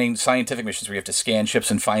 scanning scientific missions where you have to scan ships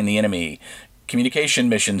and find the enemy, communication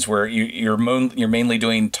missions where you're mainly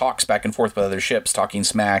doing talks back and forth with other ships, talking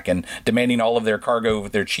smack and demanding all of their cargo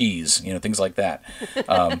with their cheese, things like that.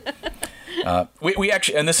 We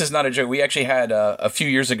actually, and this is not a joke, we actually had a few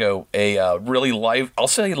years ago a really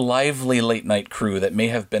lively late night crew that may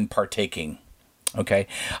have been partaking, okay,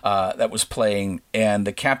 that was playing, and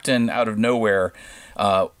the captain out of nowhere,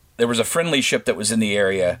 there was a friendly ship that was in the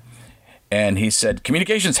area, and he said,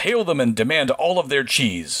 "Communications, hail them and demand all of their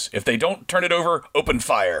cheese. If they don't turn it over, open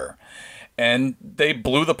fire." And they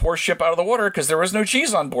blew the poor ship out of the water because there was no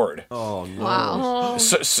cheese on board. Oh, no. Wow.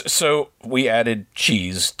 So we added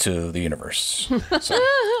cheese to the universe. So.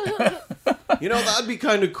 That'd be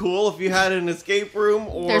kind of cool if you had an escape room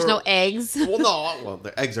or... There's no eggs. Well,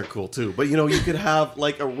 the eggs are cool too. But, you could have,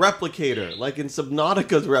 like, a replicator, like in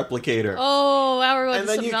Subnautica's replicator. Oh, now we're going And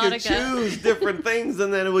to then you Subnautica. could choose different things,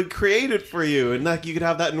 and then it would create it for you. And, like, you could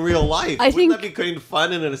have that in real life. I Wouldn't think- that be kind of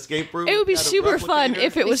fun in an escape room? It would be Had a super fun replicator?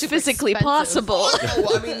 if it was super physically expensive. possible. No,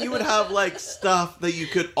 I mean, you would have, like, stuff that you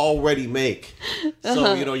could already make.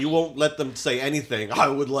 So, you won't let them say anything. I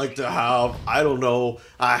would like to have, I don't know,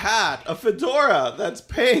 a hat, a fedora that's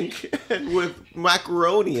pink and with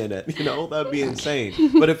macaroni in it. That'd be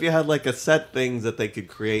insane. But if you had, like, a set things that they could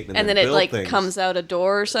create and And then it build like things. comes out a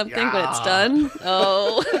door or something when it's Yeah. done.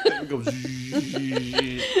 Oh, It goes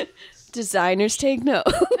designers take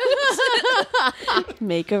notes.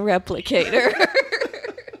 Make a replicator.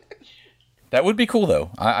 That would be cool,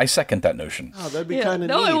 though. I second that notion. Oh, that'd be Yeah. kind of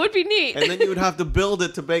No, neat. it would be neat. And then you would have to build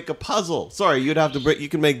it to make a puzzle. Sorry, you'd have to. You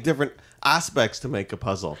can make different aspects to make a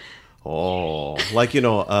puzzle. Oh, like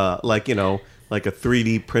like a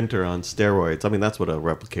 3D printer on steroids. I mean, that's what a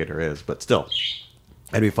replicator is, but still,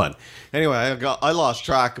 it'd be fun. Anyway, I lost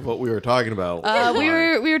track of what we were talking about.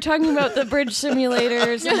 We were talking about the bridge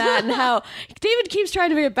simulators and that, and how David keeps trying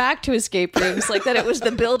to bring it back to escape rooms, like that it was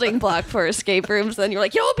the building block for escape rooms. Then you're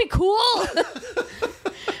like, it'd be cool.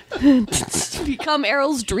 Become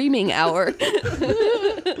Errol's dreaming hour.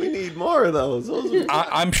 We need more of those. Those are-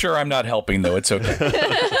 I'm sure I'm not helping, though. It's okay.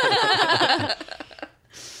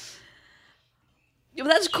 Well,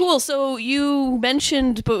 that's cool. So you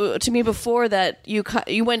mentioned to me before that you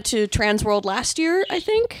went to Transworld last year, I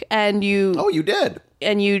think, and you Oh, you did.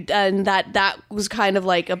 and that was kind of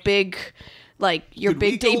like a big, like your Did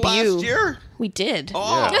big we go debut. last year? We did.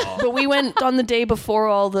 Oh, But we went on the day before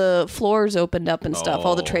all the floors opened up and stuff,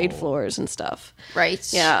 all the trade floors and stuff. Right.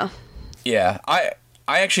 Yeah. Yeah, I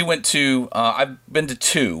actually went to. I've been to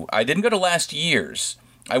two. I didn't go to last year's.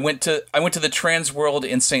 I went to the Trans World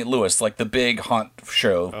in St. Louis, like the big haunt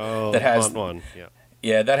show that has Haunt one. Yeah.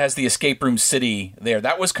 Yeah, that has the escape room city there.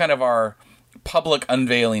 That was kind of our public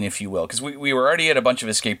unveiling, if you will, because we were already at a bunch of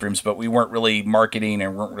escape rooms, but we weren't really marketing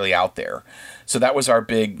and weren't really out there. So that was our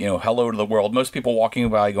big, hello to the world. Most people walking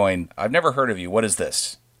by going, "I've never heard of you. What is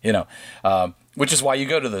this?" Which is why you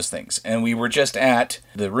go to those things. And we were just at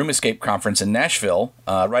the Room Escape conference in Nashville,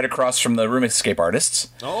 right across from the Room Escape artists.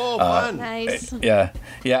 oh, fun. Nice. Yeah.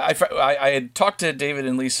 I had talked to David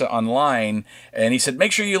and Lisa online, and he said,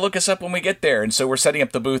 "Make sure you look us up when we get there." And so we're setting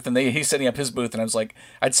up the booth, and he's setting up his booth, and I was like,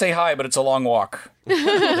 "I'd say hi, but it's a long walk."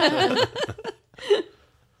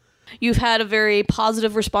 You've had a very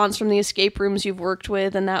positive response from the escape rooms you've worked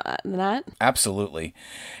with and that. Absolutely.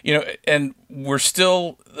 And we're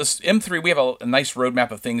still, this M3, we have a nice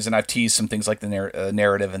roadmap of things, and I've teased some things like the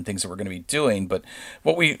narrative and things that we're going to be doing. But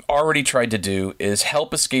what we already tried to do is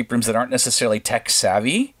help escape rooms that aren't necessarily tech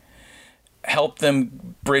savvy, help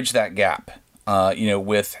them bridge that gap.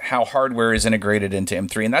 With how hardware is integrated into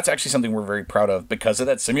M3. And that's actually something we're very proud of because of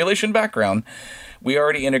that simulation background. We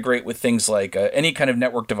already integrate with things like any kind of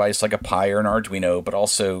network device like a Pi or an Arduino, but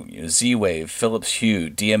also Z-Wave, Philips Hue,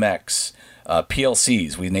 DMX,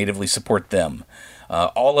 PLCs. We natively support them.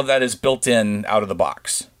 All of that is built in out of the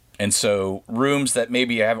box. And so rooms that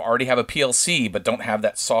maybe already have a PLC but don't have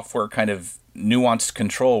that software kind of nuanced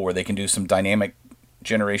control where they can do some dynamic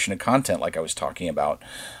generation of content like I was talking about,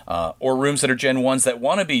 or rooms that are Gen 1s that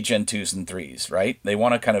want to be Gen 2s and 3s, right? They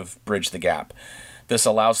want to kind of bridge the gap. This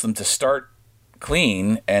allows them to start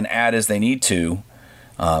clean and add as they need to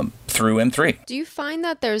through M3. Do you find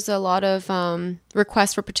that there's a lot of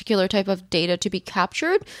requests for particular type of data to be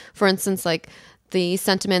captured? For instance, like the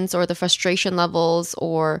sentiments or the frustration levels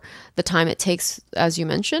or the time it takes, as you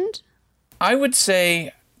mentioned? I would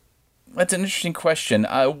say that's an interesting question.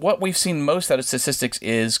 What we've seen most out of statistics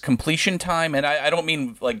is completion time, and I don't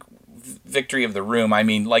mean like victory of the room. I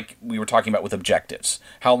mean like we were talking about with objectives.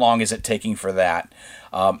 How long is it taking for that?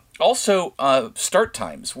 Also, start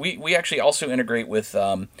times. We actually also integrate with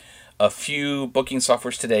a few booking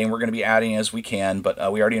softwares today, and we're going to be adding as we can,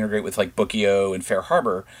 but we already integrate with like Bookio and Fair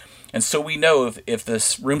Harbor. And so we know if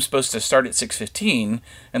this room's supposed to start at 6:15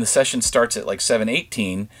 and the session starts at like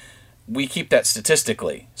 7:18, we keep that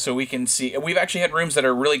statistically. So we can see, we've actually had rooms that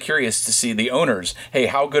are really curious to see the owners, hey,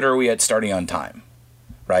 how good are we at starting on time?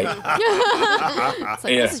 Right? It's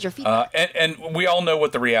like, this is your feedback. And we all know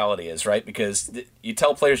what the reality is, right? Because you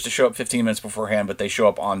tell players to show up 15 minutes beforehand, but they show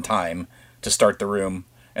up on time to start the room,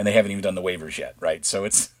 and they haven't even done the waivers yet, right? So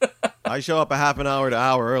it's... I show up a half an hour to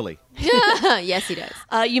hour early. Yes, he does.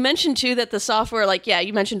 You mentioned too that the software,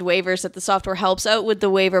 you mentioned waivers, that the software helps out with the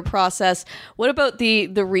waiver process. What about the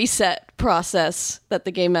reset process that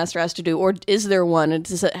the game master has to do, or is there one? And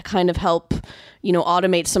does it kind of help,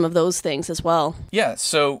 automate some of those things as well? Yeah.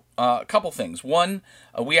 So a couple things. One,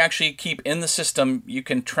 we actually keep in the system. You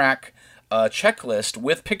can track a checklist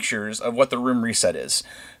with pictures of what the room reset is.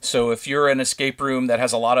 So if you're an escape room that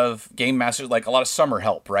has a lot of game masters, like a lot of summer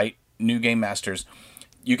help, right? New game masters,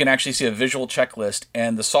 you can actually see a visual checklist,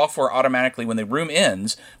 and the software automatically, when the room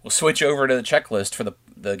ends, will switch over to the checklist for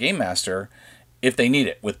the game master if they need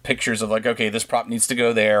it, with pictures of like, okay, this prop needs to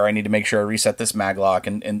go there, I need to make sure I reset this maglock,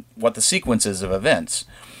 and what the sequence is of events.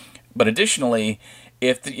 But additionally,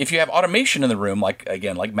 if you have automation in the room, like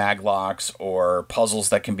maglocks or puzzles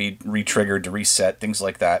that can be re-triggered to reset, things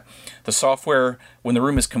like that, the software, when the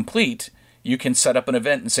room is complete, you can set up an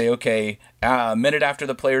event and say, okay, a minute after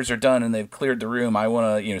the players are done and they've cleared the room, I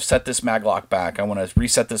want to set this maglock back. I want to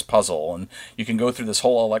reset this puzzle. And you can go through this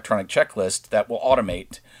whole electronic checklist that will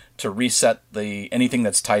automate to reset anything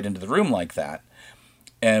that's tied into the room like that.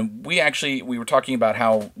 And we were talking about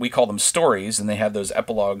how we call them stories, and they have those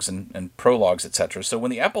epilogues and prologues, etc. So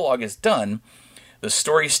when the epilogue is done, the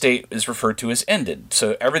story state is referred to as ended.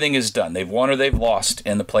 So everything is done. They've won or they've lost,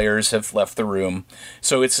 and the players have left the room.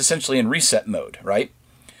 So it's essentially in reset mode, right?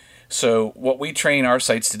 So what we train our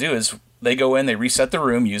sites to do is they go in, they reset the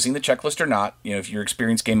room using the checklist or not. If your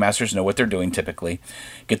experienced game masters know what they're doing typically,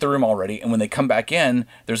 get the room all ready. And when they come back in,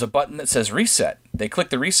 there's a button that says reset. They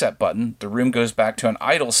click the reset button, the room goes back to an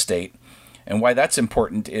idle state. And why that's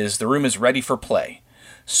important is the room is ready for play.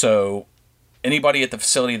 So anybody at the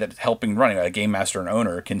facility that's helping running, a game master and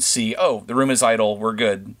owner, can see, oh, the room is idle, we're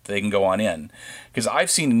good, they can go on in. Because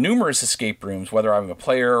I've seen numerous escape rooms, whether I'm a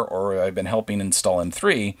player or I've been helping install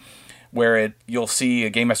M3, where you'll see a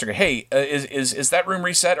game master go, hey, is that room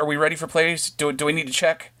reset? Are we ready for plays? Do we need to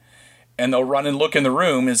check? And they'll run and look in the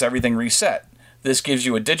room, is everything reset? This gives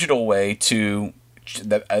you a digital way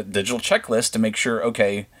a digital checklist to make sure,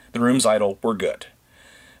 okay, the room's idle, we're good.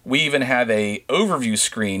 We even have a overview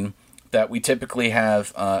screen that we typically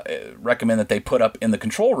have recommend that they put up in the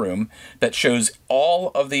control room that shows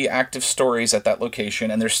all of the active stories at that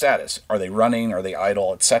location and their status. Are they running? Are they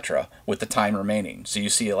idle? Etc. with the time remaining. So you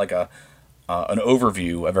see like an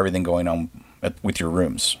overview of everything going on with your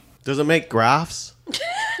rooms. Does it make graphs?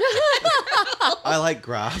 I like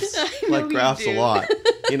graphs. I like graphs a lot.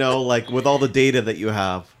 Like with all the data that you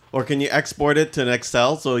have. Or can you export it to an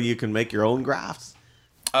Excel so you can make your own graphs?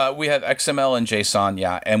 We have XML and JSON,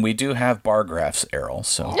 yeah, and we do have bar graphs, Errol.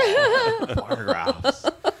 So bar graphs.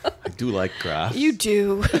 I do like graphs. You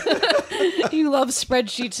do. You love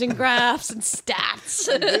spreadsheets and graphs and stats.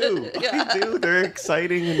 I do. They're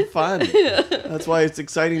exciting and fun. That's why it's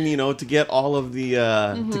exciting, to get all of the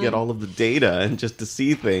to get all of the data and just to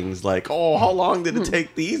see things like, oh, how long did it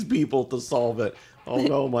take these people to solve it? Oh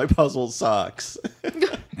no, my puzzle sucks.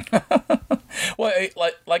 Well,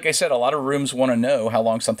 like I said, a lot of rooms want to know how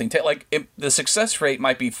long something takes. The success rate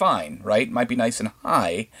might be fine, right? Might be nice and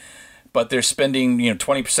high, but they're spending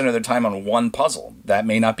 20% of their time on one puzzle. That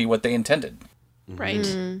may not be what they intended. Right.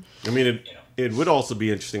 I mean, it would also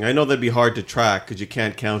be interesting. I know that'd be hard to track because you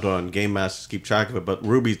can't count on game masters to keep track of it. But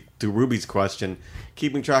to Ruby's question,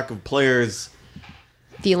 keeping track of players'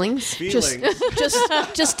 feelings.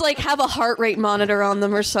 Just like have a heart rate monitor on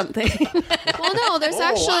them or something. Well, no, there's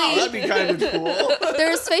wow, that'd be kind of cool.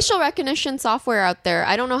 There's facial recognition software out there.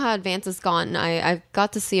 I don't know how advanced it's gone. I've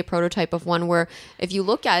got to see a prototype of one where if you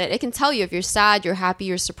look at it, it can tell you if you're sad, you're happy,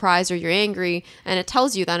 you're surprised, or you're angry, and it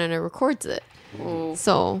tells you that and it records it.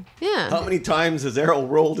 So yeah. How many times has Errol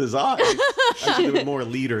rolled his eyes? I should do a more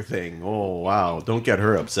leader thing. Oh, wow. Don't get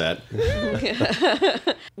her upset.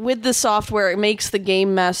 With the software, it makes the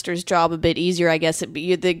game master's job a bit easier, I guess.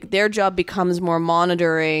 Their job becomes more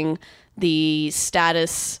monitoring the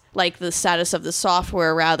status, like the status of the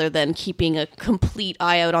software, rather than keeping a complete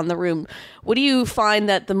eye out on the room. What do you find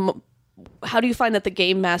that how do you find that the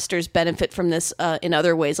game masters benefit from this in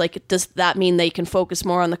other ways? Like, does that mean they can focus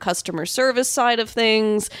more on the customer service side of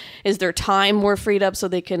things? Is their time more freed up so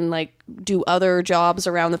they can like do other jobs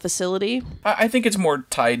around the facility? I think it's more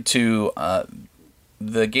tied to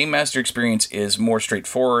the game master experience is more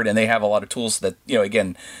straightforward, and they have a lot of tools that,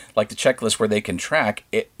 again, like the checklist where they can track.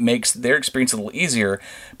 It makes their experience a little easier.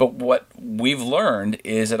 But what we've learned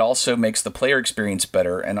is it also makes the player experience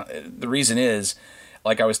better. And the reason is,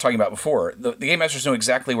 like I was talking about before, the game masters know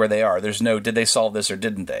exactly where they are. There's no, did they solve this or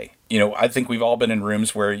didn't they? I think we've all been in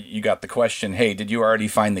rooms where you got the question, hey, did you already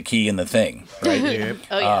find the key in the thing? Right? Yep.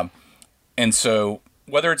 Oh, yeah. And so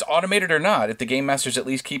whether it's automated or not, if the game master's at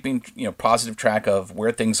least keeping positive track of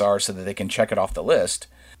where things are so that they can check it off the list,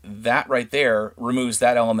 that right there removes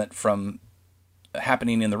that element from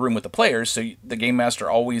happening in the room with the players. So the game master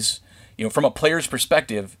always, from a player's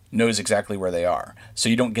perspective, knows exactly where they are. So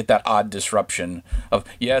you don't get that odd disruption of,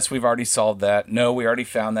 yes, we've already solved that. No, we already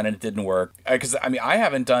found that and it didn't work. Because, I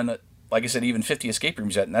haven't done, like I said, even 50 escape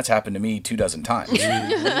rooms yet, and that's happened to me 24 times.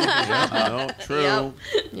 No, true. Yep.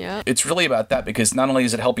 Yeah. It's really about that, because not only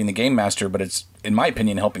is it helping the game master, but it's, in my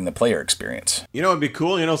opinion, helping the player experience. It'd be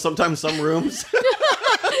cool. Sometimes some rooms...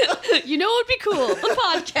 You know what would be cool? The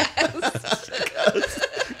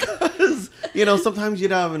podcast. Sometimes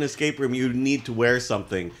you'd have an escape room, you'd need to wear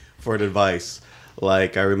something for advice.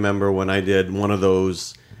 Like, I remember when I did one of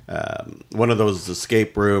those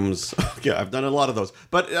escape rooms. Yeah, I've done a lot of those.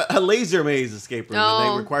 But a laser maze escape room,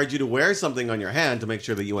 and they required you to wear something on your hand to make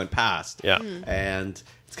sure that you went past. Yeah. And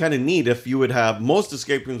it's kind of neat if you would have, most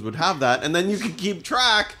escape rooms would have that, and then you could keep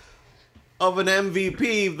track of an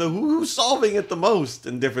MVP, who's solving it the most,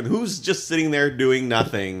 and who's just sitting there doing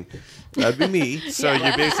nothing. That'd be me. So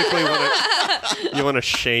you basically want a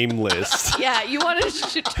shame list. Yeah, you want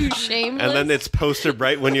to do shameless. And then it's posted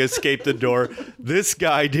right when you escape the door. This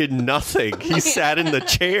guy did nothing. He sat in the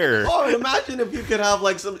chair. Oh, imagine if you could have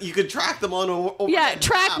you could track them on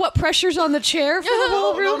track map. what pressure's on the chair for the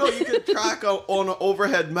whole room. No, you could track on an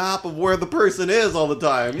overhead map of where the person is all the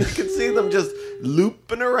time. You could see them just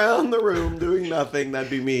looping around the room doing nothing. That'd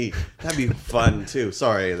be me. That'd be fun too.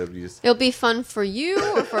 Sorry, It'll be fun for you,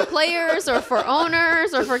 or for players, or for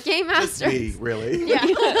owners, or for game just masters. me, really. Yeah,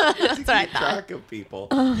 that's what I Keep thought. track of people.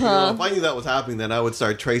 If I knew that was happening, then I would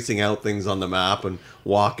start tracing out things on the map and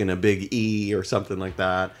walk in a big E or something like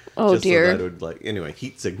that. Oh, just dear. So that would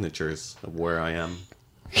heat signatures of where I am.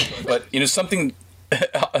 But something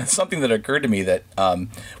that occurred to me that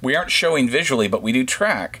we aren't showing visually, but we do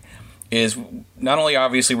track, is not only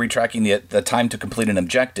obviously we're tracking the time to complete an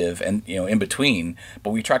objective and in between, but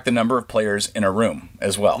we track the number of players in a room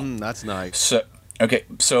as well. That's nice.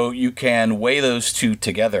 So you can weigh those two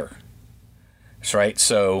together, right?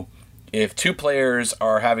 So if two players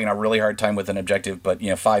are having a really hard time with an objective, but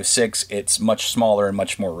 5, 6, it's much smaller and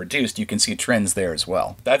much more reduced. You can see trends there as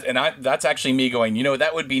well. That's actually me going,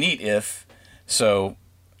 that would be neat if. So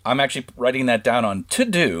I'm actually writing that down on to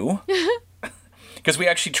do. Because we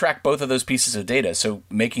actually track both of those pieces of data, so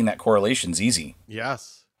making that correlation's easy.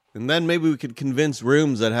 Yes. And then maybe we could convince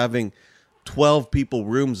rooms that having 12 people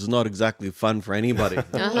rooms is not exactly fun for anybody.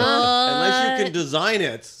 Unless you can design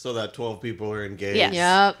it so that 12 people are engaged.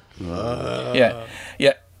 Yes. Yep.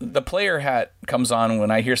 Yeah. The player hat comes on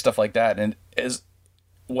when I hear stuff like that, and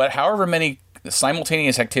however many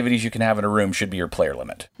simultaneous activities you can have in a room should be your player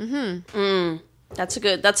limit. That's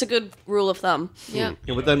a good rule of thumb. Yeah.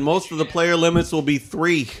 Yeah, but then most of the player limits will be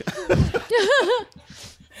 3.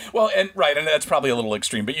 Well, and that's probably a little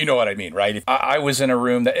extreme, but you know what I mean, right? If I was in a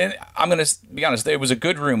room and I'm going to be honest, it was a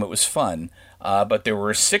good room, it was fun, but there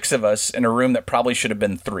were 6 of us in a room that probably should have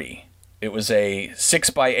been 3. It was a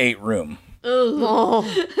 6x8 room.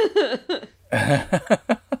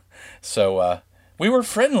 So, we were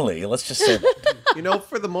friendly, let's just say that.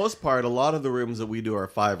 For the most part, a lot of the rooms that we do are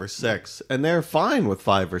 5 or 6, and they're fine with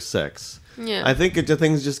 5 or 6. Yeah. I think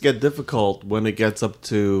things just get difficult when it gets up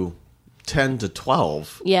to 10 to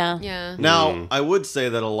 12. Yeah. Yeah. Now, I would say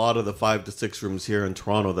that a lot of the 5 to 6 rooms here in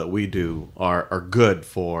Toronto that we do are good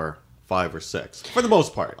for 5 or 6, for the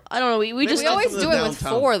most part. I don't know. We just We always Some of the do it with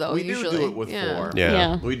downtown- 4, though, We usually. do it with Yeah. 4.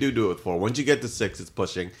 Yeah. We do it with 4. Once you get to 6, it's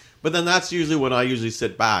pushing. But then that's usually when I usually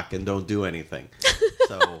sit back and don't do anything.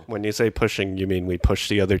 So When you say pushing, you mean we pushed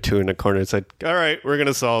the other two in a corner and said, all right, we're going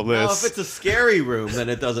to solve now, if this. it's a scary room, then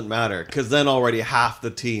it doesn't matter because then already half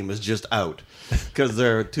the team is just out because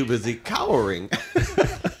they're too busy cowering.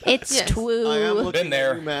 It's Yes. true. I am looking Been there.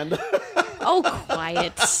 at you, Amanda. Oh,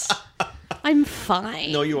 quiet. I'm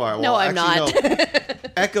fine. No, you are. No, I'm not. No.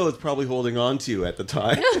 Echo is probably holding on to you at the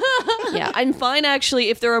time. Yeah, I'm fine actually.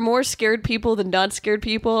 If there are more scared people than not scared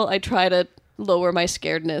people, I try to lower my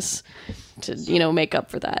scaredness to, make up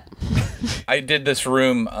for that. I did this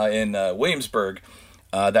room in Williamsburg.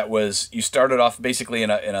 That was, you started off basically in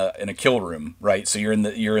a kill room, right? So you're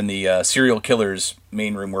in the serial killer's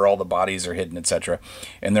main room where all the bodies are hidden, etc.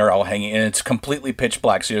 And they're all hanging, and it's completely pitch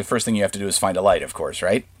black. So the first thing you have to do is find a light, of course,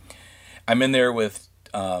 right? I'm in there with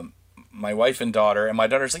my wife and daughter, and my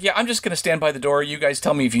daughter's like, "Yeah, I'm just going to stand by the door. You guys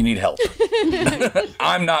tell me if you need help.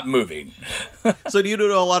 I'm not moving." So do you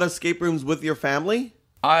do a lot of escape rooms with your family?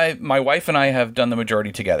 My wife and I have done the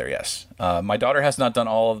majority together, yes. My daughter has not done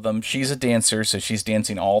all of them. She's a dancer, so she's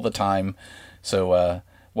dancing all the time. So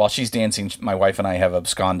while she's dancing, my wife and I have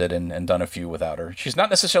absconded and done a few without her. She's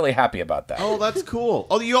not necessarily happy about that. Oh, that's cool.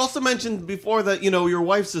 Oh, you also mentioned before that, your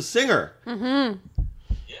wife's a singer.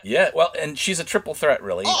 Yeah, well, and she's a triple threat,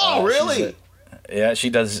 really. Oh, really? Yeah, she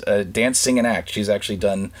does dance, sing, and act. She's actually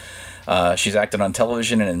done... she's acted on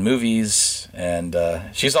television and in movies, and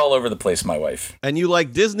she's all over the place, my wife. And you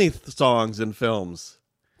like Disney songs and films.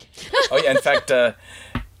 Oh, yeah, in fact,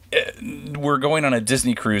 we're going on a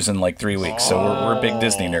Disney cruise in like 3 weeks, so we're big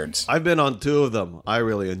Disney nerds. I've been on 2 of them. I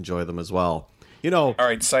really enjoy them as well. All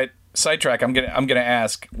right, sidetrack. I'm gonna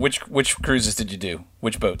ask, which cruises did you do?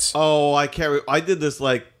 Which boats? Oh, I did this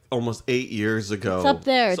like almost 8 years ago. It's up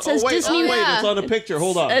there. It says wait, Disney. Oh, wait, Yeah. it's on a picture.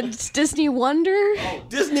 Hold on. It's Disney Wonder.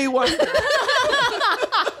 Disney Wonder.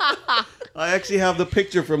 I actually have the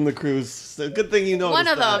picture from the cruise. So good thing you noticed One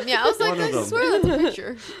of that. them. Yeah, I was like, One I of them. swear that's a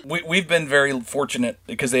picture. We've been very fortunate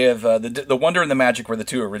because they have the Wonder and the Magic were the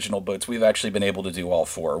 2 original boats. We've actually been able to do all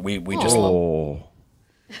 4. We just love. Oh.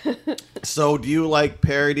 So, do you like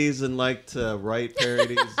parodies and like to write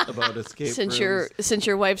parodies about escape Since rooms?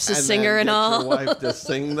 your wife's a And singer then and get all. your wife to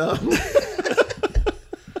sing them?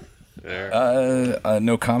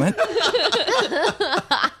 No comment.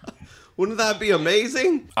 Wouldn't that be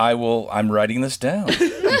amazing? I'm writing this down.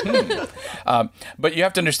 But you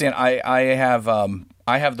have to understand, I have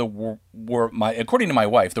according to my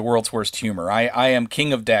wife, the world's worst humor. I am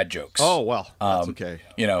king of dad jokes. Oh well, that's okay.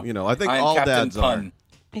 I think I'm all Captain dads Pun. are.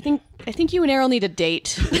 I think you and Errol need a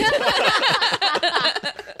date.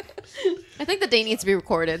 I think the date needs to be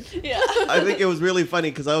recorded. I think it was really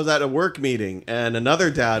funny because I was at a work meeting and another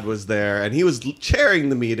dad was there and he was chairing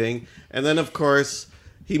the meeting, and then of course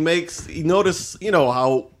he noticed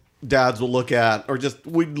how dads will look at, or just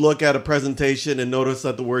we'd look at a presentation and notice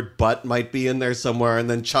that the word butt might be in there somewhere and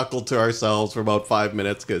then chuckle to ourselves for about 5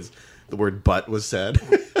 minutes because the word butt was said.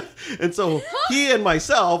 And so he and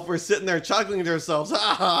myself were sitting there chuckling to ourselves,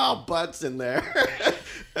 butt's in there.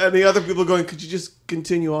 And the other people going, could you just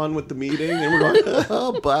continue on with the meeting? And we're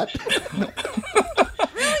going, butt.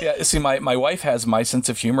 Yeah, see, my wife has my sense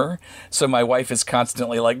of humor, so my wife is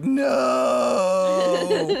constantly like,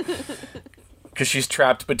 no, because she's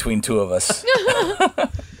trapped between 2 of us.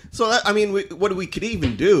 So, what we could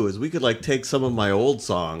even do is we could take some of my old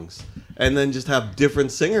songs and then just have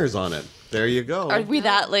different singers on it. There you go. Are we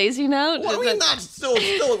that lazy now? Well, that's still,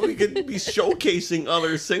 we could be showcasing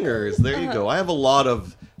other singers. There you go. I have a lot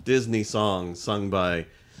of Disney songs sung by,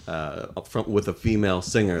 with a female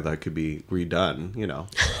singer that could be redone,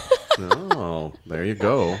 Oh, there you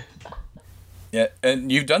go. Yeah, and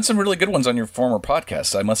you've done some really good ones on your former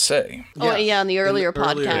podcast, I must say. Oh, yeah, on the earlier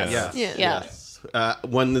podcast. Yes. Yeah. Yes.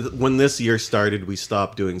 When this year started, we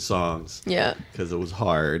stopped doing songs. Yeah. Because it was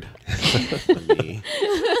hard for me.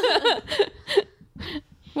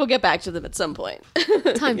 We'll get back to them at some point.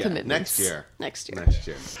 Time Yeah, commitments. next year. Next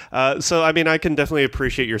year. So, I can definitely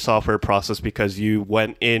appreciate your software process because you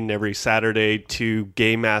went in every Saturday to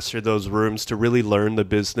game master those rooms, to really learn the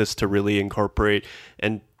business, to really incorporate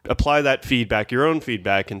and apply that feedback, your own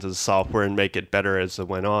feedback, into the software and make it better as it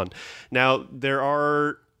went on. Now,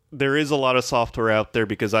 there is a lot of software out there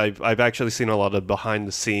because I've actually seen a lot of behind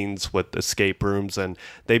the scenes with escape rooms, and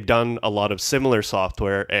they've done a lot of similar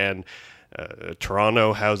software, and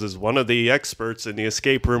Toronto houses one of the experts in the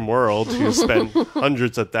escape room world who spent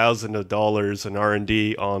hundreds of thousands of dollars in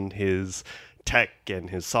R&D on his tech and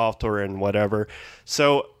his software and whatever.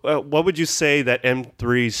 So what would you say that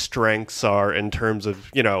M3's strengths are in terms of,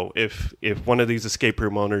 if one of these escape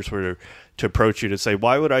room owners were to approach you to say,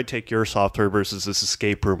 why would I take your software versus this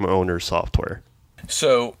escape room owner's software?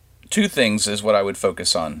 So two things is what I would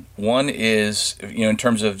focus on. One is, in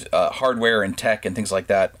terms of hardware and tech and things like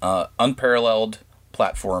that, unparalleled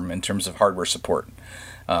platform in terms of hardware support.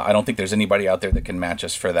 I don't think there's anybody out there that can match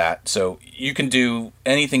us for that. So you can do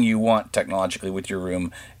anything you want technologically with your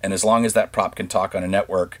room, and as long as that prop can talk on a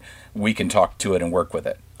network, we can talk to it and work with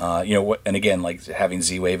it. And again, like having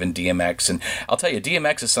Z-Wave and DMX, and I'll tell you,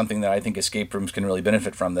 DMX is something that I think escape rooms can really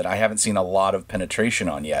benefit from that I haven't seen a lot of penetration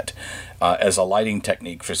on yet, as a lighting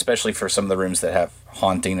technique, especially for some of the rooms that have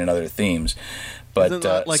haunting and other themes. But Isn't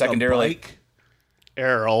that like secondarily. a bike?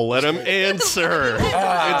 Errol, let him answer.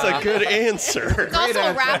 It's a good answer. It's also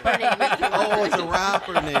a rapper name. Oh, it's a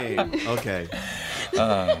rapper name. Okay.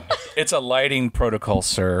 It's a lighting protocol,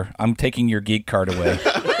 sir. I'm taking your geek card away.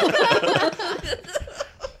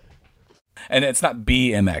 And it's not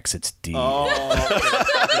BMX, it's D. Oh.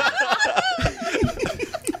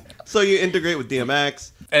 So you integrate with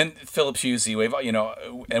DMX. And Philips Hue Z-Wave,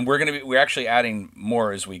 and we're actually adding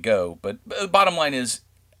more as we go. But the bottom line is,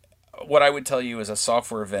 what I would tell you as a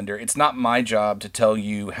software vendor, it's not my job to tell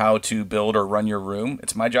you how to build or run your room.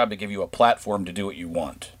 It's my job to give you a platform to do what you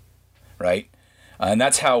want, right? And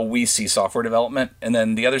that's how we see software development. And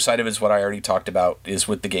then the other side of it is what I already talked about, is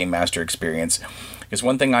with the Game Master experience. Because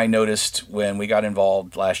one thing I noticed when we got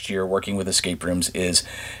involved last year working with escape rooms is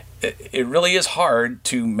it really is hard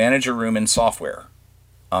to manage a room in software.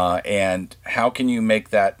 And how can you make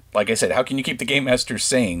that, like I said, how can you keep the Game Master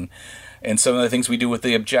sane? And some of the things we do with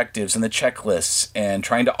the objectives and the checklists and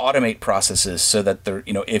trying to automate processes so that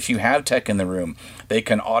if you have tech in the room, they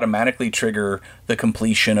can automatically trigger the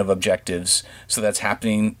completion of objectives. So that's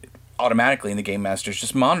happening automatically, and the Game Master's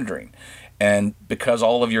just monitoring. And because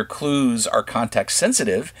all of your clues are context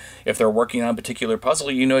sensitive, if they're working on a particular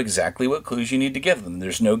puzzle, you know exactly what clues you need to give them.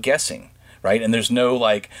 There's no guessing, right? And there's no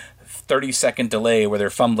 30-second delay where they're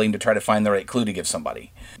fumbling to try to find the right clue to give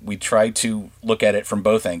somebody. We try to look at it from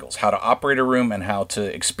both angles, how to operate a room and how to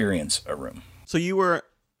experience a room. So you were,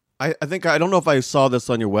 I think, I don't know if I saw this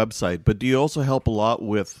on your website, but do you also help a lot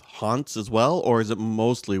with haunts as well, or is it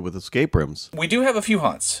mostly with escape rooms? We do have a few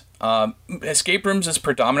haunts. Escape rooms is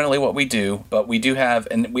predominantly what we do, but we do have,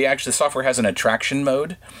 and the software has an attraction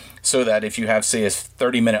mode, so that if you have, say, a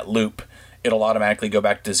 30-minute loop, it'll automatically go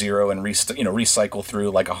back to zero and recycle through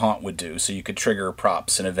like a haunt would do. So you could trigger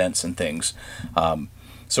props and events and things.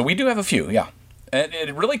 So we do have a few, yeah. And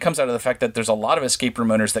it really comes out of the fact that there's a lot of escape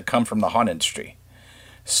room owners that come from the haunt industry.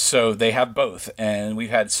 So they have both. And we've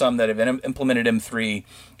had some that have implemented M3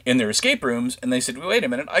 in their escape rooms, and they said, wait a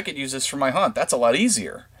minute, I could use this for my haunt. That's a lot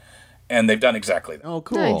easier. And they've done exactly that. Oh,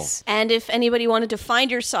 cool. Nice. And if anybody wanted to find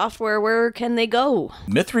your software, where can they go?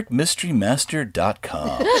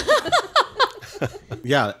 MythricMysteryMaster.com.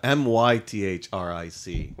 Yeah,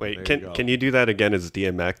 MYTHRIC. Wait, There you can you do that again as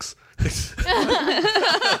DMX?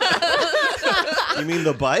 You mean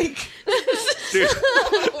the bike? Dude,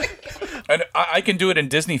 And I can do it in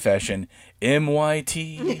Disney fashion.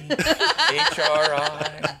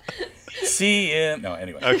 MYTHRICM. No,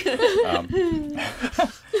 anyway. okay.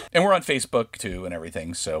 And we're on Facebook too and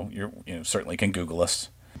everything, so you certainly can Google us.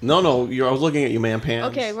 No, I was looking at you, man,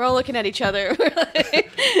 pants. Okay, we're all looking at each other. I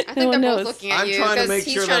think one they're knows. both looking at I'm you trying to because make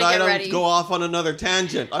he's sure trying that to I get don't ready. go off on another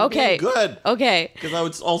tangent. I'm Okay. being good. Okay,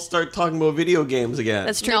 Because I'll start talking about video games again.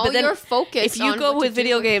 that's true. No, but then you're focused if you on go what with to do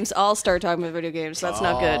video with- games, I'll start talking about video games. That's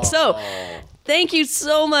not good. So, thank you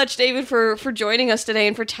so much, David, for joining us today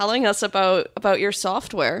and for telling us about your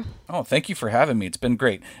software. Oh, thank you for having me. It's been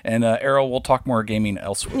great. And Errol, we'll talk more gaming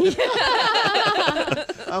elsewhere.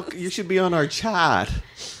 Oh, you should be on our chat.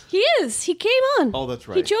 He is. He came on. Oh, that's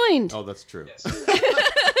right. He joined. Oh, that's true.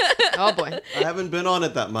 Oh boy. I haven't been on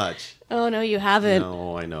it that much. Oh no, you haven't.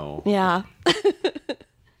 No, I know. Yeah.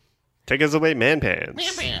 take us away, man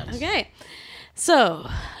pants. Okay. So,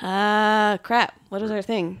 crap. What is our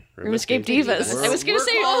thing? Room Escape Divas. I was gonna We're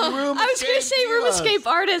say. called Room I was gonna Escape say Room Divas. Escape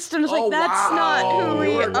Artist, and I was like, Oh, that's wow. not who we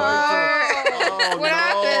We're going to- are. Oh, What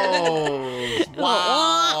happened?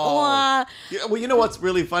 Wah, wah. Yeah, well, you know what's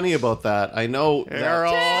really funny about that? I know that...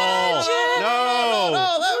 Errol!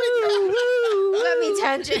 No! Let me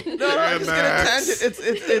tangent. No, I'm just gonna tangent.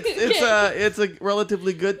 It's a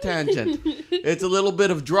relatively good tangent. It's a little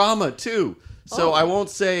bit of drama too. So I won't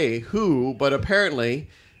say who, but apparently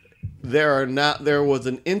there was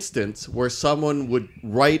an instance where someone would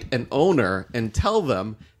write an owner and tell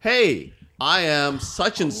them, "Hey, I am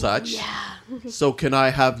such and such. So can I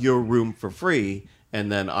have your room for free?"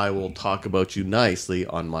 and then I will talk about you nicely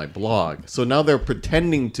on my blog. So now they're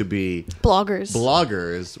pretending to be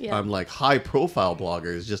bloggers. Yeah. I'm like high profile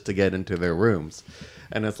bloggers just to get into their rooms.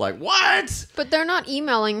 And it's like, what? But they're not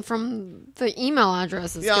emailing from the email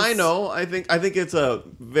addresses. Yeah, 'cause- I know. I think it's a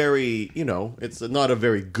very, it's not a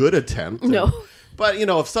very good attempt. No. But,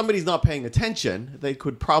 if somebody's not paying attention, they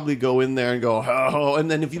could probably go in there and go, oh,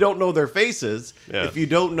 and then if you don't know their faces, Yeah. if you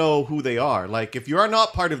don't know who they are, like if you are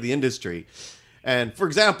not part of the industry, and for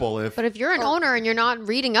example, But if you're an owner and you're not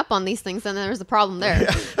reading up on these things, then there's a problem there.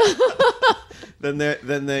 then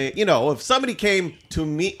they, if somebody came to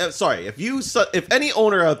me, if any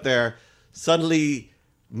owner out there suddenly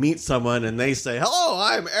meets someone and they say, hello,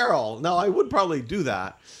 I'm Errol. Now, I would probably do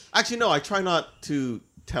that. Actually, no, I try not to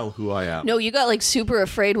tell who I am. No, you got like super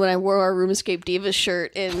afraid when I wore our Room Escape Divas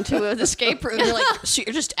shirt into an escape room. You're like, so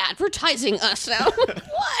you're just advertising us now?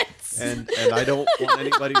 What? And I don't want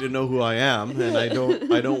anybody to know who I am, and I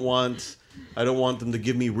don't want them to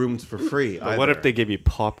give me rooms for free. But what if they give you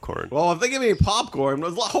popcorn? Well, if they give me popcorn,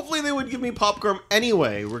 hopefully they would give me popcorn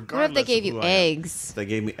anyway, regardless. What if they gave of you who I am. eggs? If they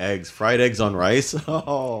gave me eggs, fried eggs on rice.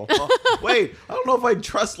 Oh, wait, I don't know if I'd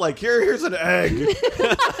trust. Like, here's an egg.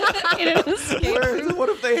 In an escape room. What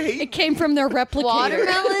if they hate? It came from their replicator.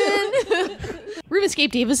 Watermelon? Room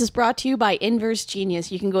Escape Divas is brought to you by Inverse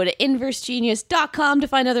Genius. You can go to inversegenius.com to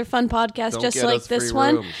find other fun podcasts Don't just get like us this free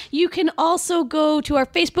one. rooms. You can also go to our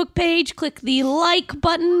Facebook page, click the like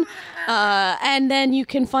button, and then you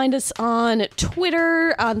can find us on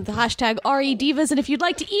Twitter on the hashtag REDivas. And if you'd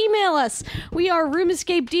like to email us, we are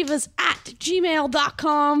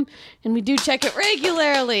roomescapedivas@gmail.com, and we do check it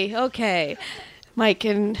regularly. Okay. Mike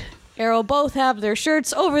and Errol both have their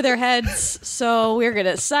shirts over their heads, so we're going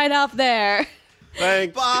to sign off there.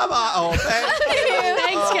 Thanks. Bye-bye. Oh, thank you.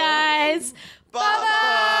 Thanks, guys.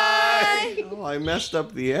 Bye-bye. Oh, I messed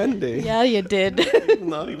up the ending. Yeah, you did.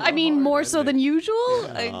 Not even I mean, hard more so ending. than usual.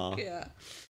 Yeah. Yeah.